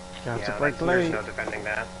 You have to Yeah, break there's late. no defending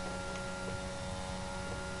that.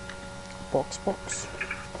 Box.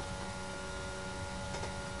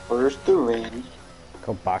 Where's the ring?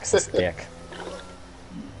 Go box this dick.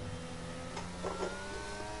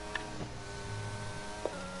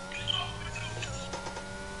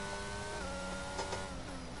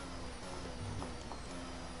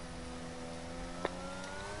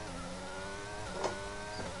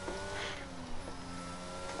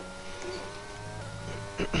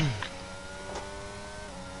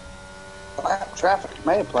 Traffic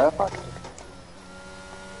made a playoff.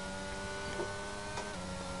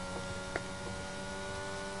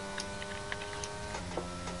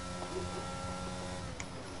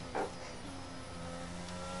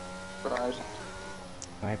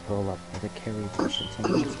 I pull up with a carry Washington,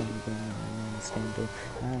 scandal.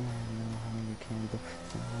 I don't know how you can do.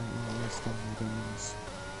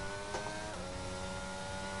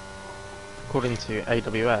 According to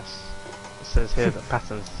AWS, it says here that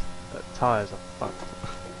Patton's tyres are fucked.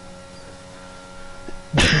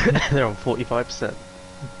 They're on 45%.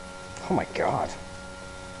 Oh my god.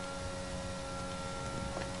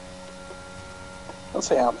 Let's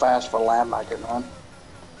see how fast of a lap I can run.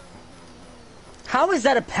 How is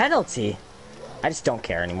that a penalty? I just don't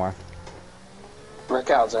care anymore. Rick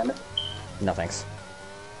Alexander, No thanks.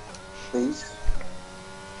 please.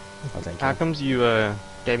 No thank How you. comes you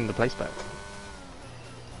gave him the place back?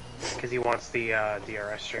 Because he wants the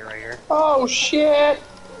DRS straight right here. Oh shit!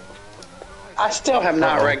 I still have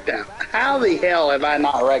not wrecked out. How the hell have I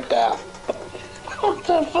not wrecked out? What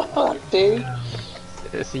the fuck, dude?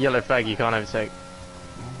 It's a yellow flag you can't overtake.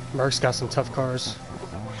 Merc's got some tough cars.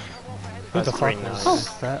 Who That's the fuck green is now.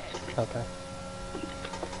 that? Okay.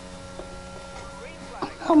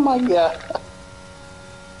 Oh my god.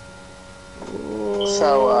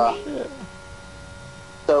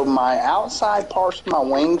 So my outside parts of my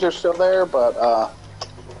wings are still there, but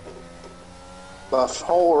the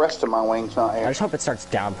whole rest of my wings not I here. just hope it starts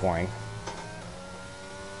downpouring.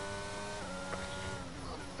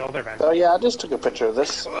 Still there, Ben. So yeah, I just took a picture of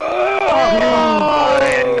this.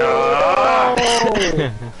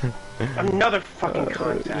 Another fucking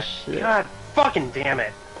contact. God fucking damn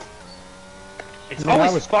it. It's Man, I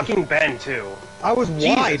always was- fucking Ben, too. I was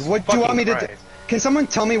Jesus wide. What do you want me to do? fucking Can someone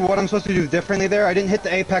tell me what I'm supposed to do differently there? I didn't hit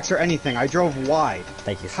the apex or anything. I drove wide.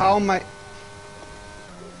 Thank you, sir. How am I?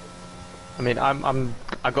 I mean,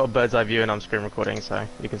 I got a bird's eye view and I'm screen recording, so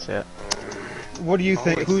you can see it. What do you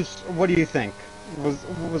think? What do you think?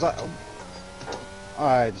 Was I?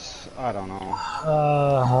 I don't know.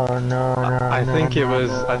 Oh no! I think it was.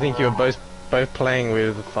 I think you were both playing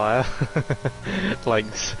with fire. Like,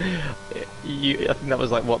 I think that was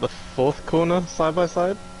like what, the fourth corner side by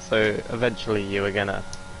side. So eventually you were gonna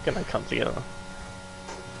come together.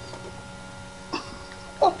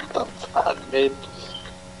 What the fuck, dude?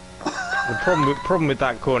 The problem with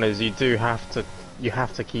that corner is you have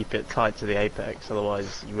to keep it tight to the apex,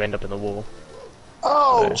 otherwise you end up in the wall.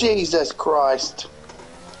 Oh So- Jesus Christ!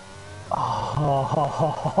 Oh,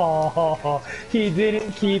 he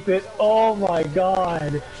didn't keep it. Oh my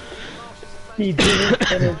god. He didn't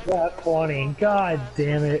finish that 20. God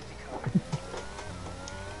damn it.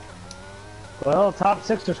 Well, top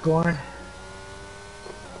six are scoring.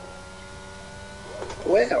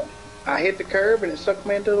 Well, I hit the curb and it sucked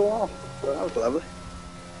me into the wall. So that was lovely.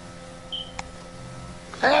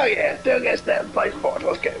 Hell yeah, still gets that place for it.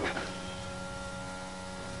 Let's go.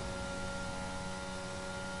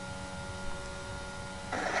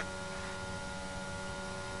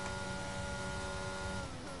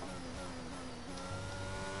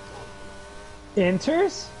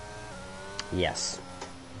 Inters? Yes.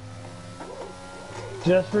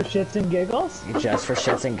 Just for shits and giggles? Just for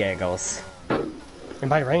shits and giggles. It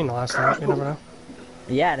might rain the last lap, you never know.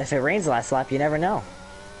 Yeah, and if it rains last lap, you never know.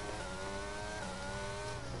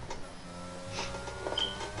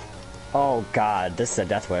 Oh god, this is a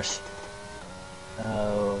death wish.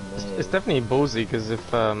 Oh It's definitely ballsy because if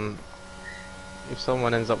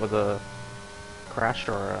someone ends up with a crash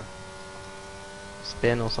or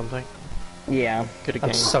spin or something. Yeah. Could have I'm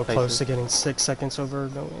gained so places. close to getting 6 seconds over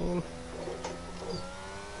no aim.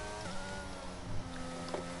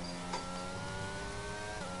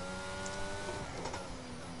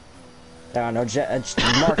 I don't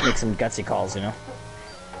know, Mark makes some gutsy calls, you know?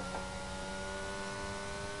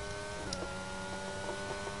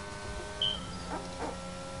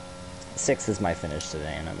 Six is my finish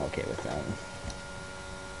today, and I'm okay with that.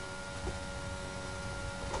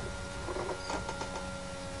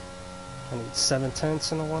 I need 7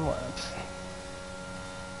 tenths in a 1 lap.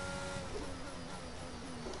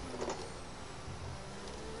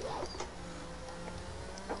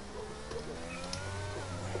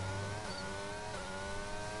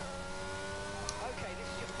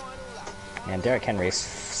 And Derrick Henry's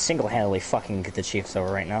single-handedly fucking get the Chiefs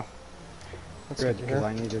over right now. That's good, because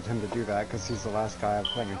I needed him to do that, because he's the last guy I'm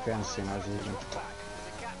playing in fantasy and I was losing.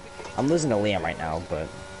 I'm losing to Liam right now, but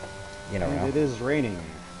you never know. It is raining.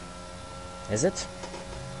 Is it?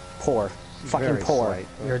 Poor. Fucking Very poor. slight,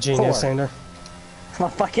 You're a genius, Poor. Sander. I'm a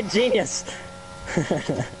fucking genius! If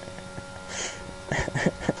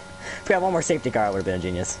we had one more safety car, I would have been a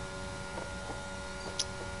genius.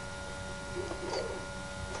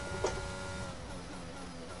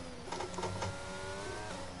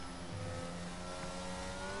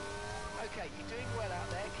 Okay, you're doing well out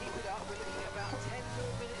there. Keep it up. We're looking at about 10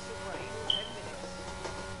 more minutes of rain, or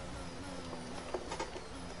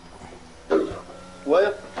 10 minutes.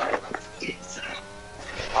 Well,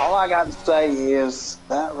 all I got to say is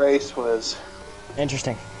that race was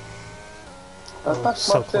Interesting. that's not the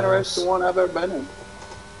so most interesting close. one I've ever been in.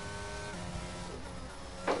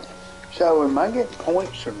 So, am I getting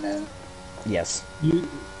points from that? Yes.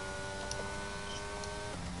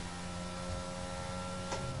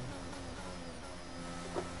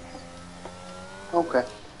 Okay,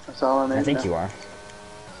 that's all I need. I think now. you are.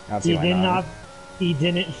 I don't see He why did not. He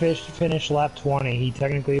didn't finish lap 20. He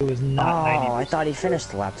technically was not 90. Oh, I thought he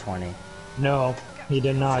finished lap 20. No, he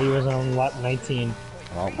did not. He was on lap 19.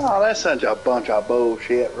 Well, Oh, that's such a bunch of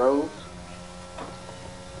bullshit, Rose.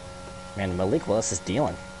 man, Malik Willis is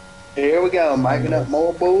dealing. Here we go, making up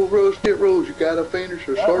more bullshit rules. You gotta finish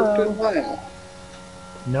a certain lap.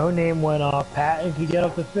 No name went off. Pat, if you get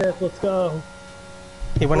up to 5th, let's go.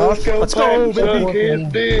 He went off. Let's go, baby. Suck his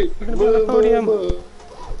dick. We're gonna be on the podium.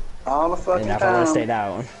 All the fucking And if I would have time. stayed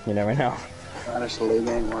out, you never know. Honestly, it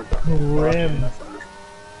ain't working. Grim.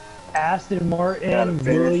 Aston Gotta Martin,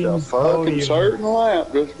 finish a Williams, fucking podium. certain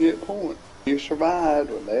lap just to get points. You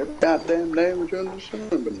survived with every goddamn damage under the sun,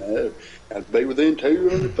 but no, got to be within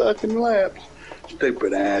 200 fucking laps.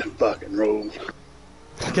 Stupid ass fucking rules.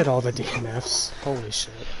 Look at all the DNFs. Holy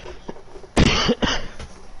shit.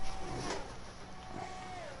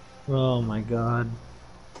 Oh my god.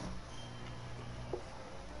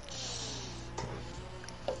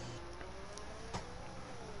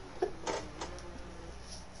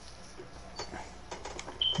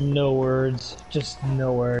 No words. Just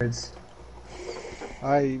no words.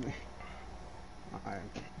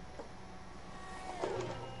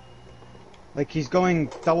 Like, he's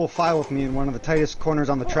going double file with me in one of the tightest corners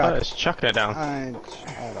on the track. Oh, it's chucking it down. I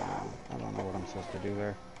don't know. I don't know what I'm supposed to do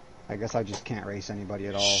there. I guess I just can't race anybody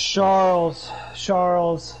at all. Charles,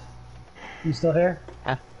 you still here?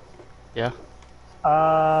 Yeah.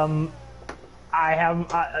 I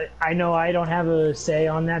know I don't have a say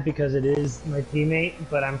on that because it is my teammate,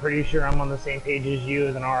 but I'm pretty sure I'm on the same page as you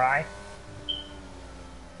as an RI.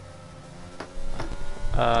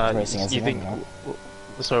 Racing as You a think? young,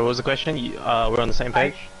 Sorry, what was the question? We're on the same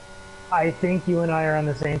page. I think you and I are on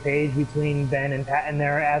the same page between Ben and Pat, and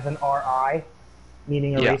there as an RI,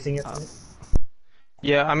 meaning a Yeah. racing incident.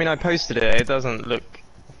 Yeah, I mean, I posted it. It doesn't look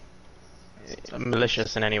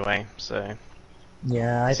malicious in any way, so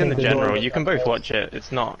Yeah, I it's in think the the general. door- You can both watch it.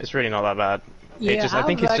 It's not. It's really not that bad. Yeah, It just, I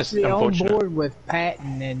think was it's just actually on unfortunate. board with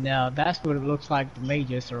Patton, and that's what it looks like to me,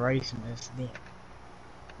 just a racing incident.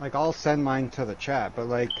 Like, I'll send mine to the chat, but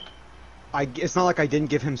like, it's not like I didn't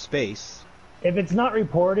give him space. If it's not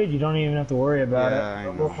reported, you don't even have to worry about Yeah, I it.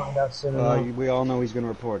 know. We'll find out soon enough. We all know he's going to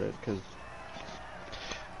report it, because...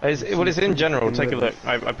 Well, it's in general. Take a look.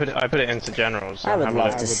 I put it into general. So I would have a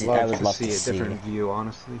love look. to see. I I would would love to love to see a see. different view,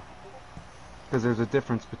 honestly. Because there's a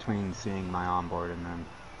difference between seeing my onboard and then...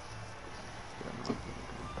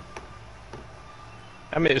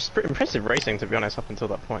 I mean, it was pretty impressive racing, to be honest, up until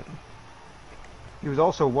that point. He was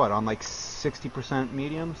also, what, on like 60%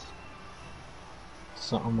 mediums?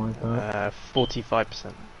 Something like that.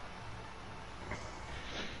 45%.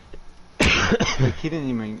 Like, he didn't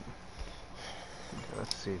even... Okay,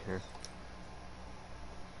 let's see here.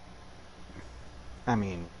 I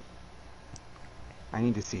mean... I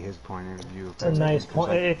need to see his point of view. It's a nice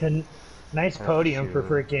point. It's a nice podium for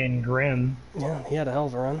sure. freaking Grim. Yeah, he had a hell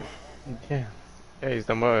of a run. Yeah. Yeah, he's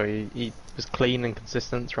done well. He was clean and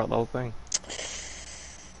consistent throughout the whole thing.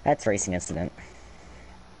 That's racing incident.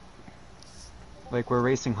 Like, we're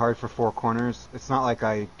racing hard for 4 corners. It's not like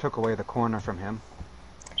I took away the corner from him.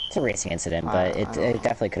 It's a racing incident, but it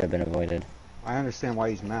definitely could have been avoided. I understand why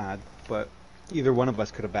he's mad, but either one of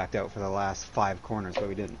us could have backed out for the last 5 corners, but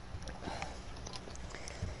we didn't.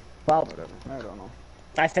 Well, whatever. I don't know.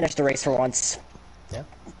 I finished the race for once. Yeah.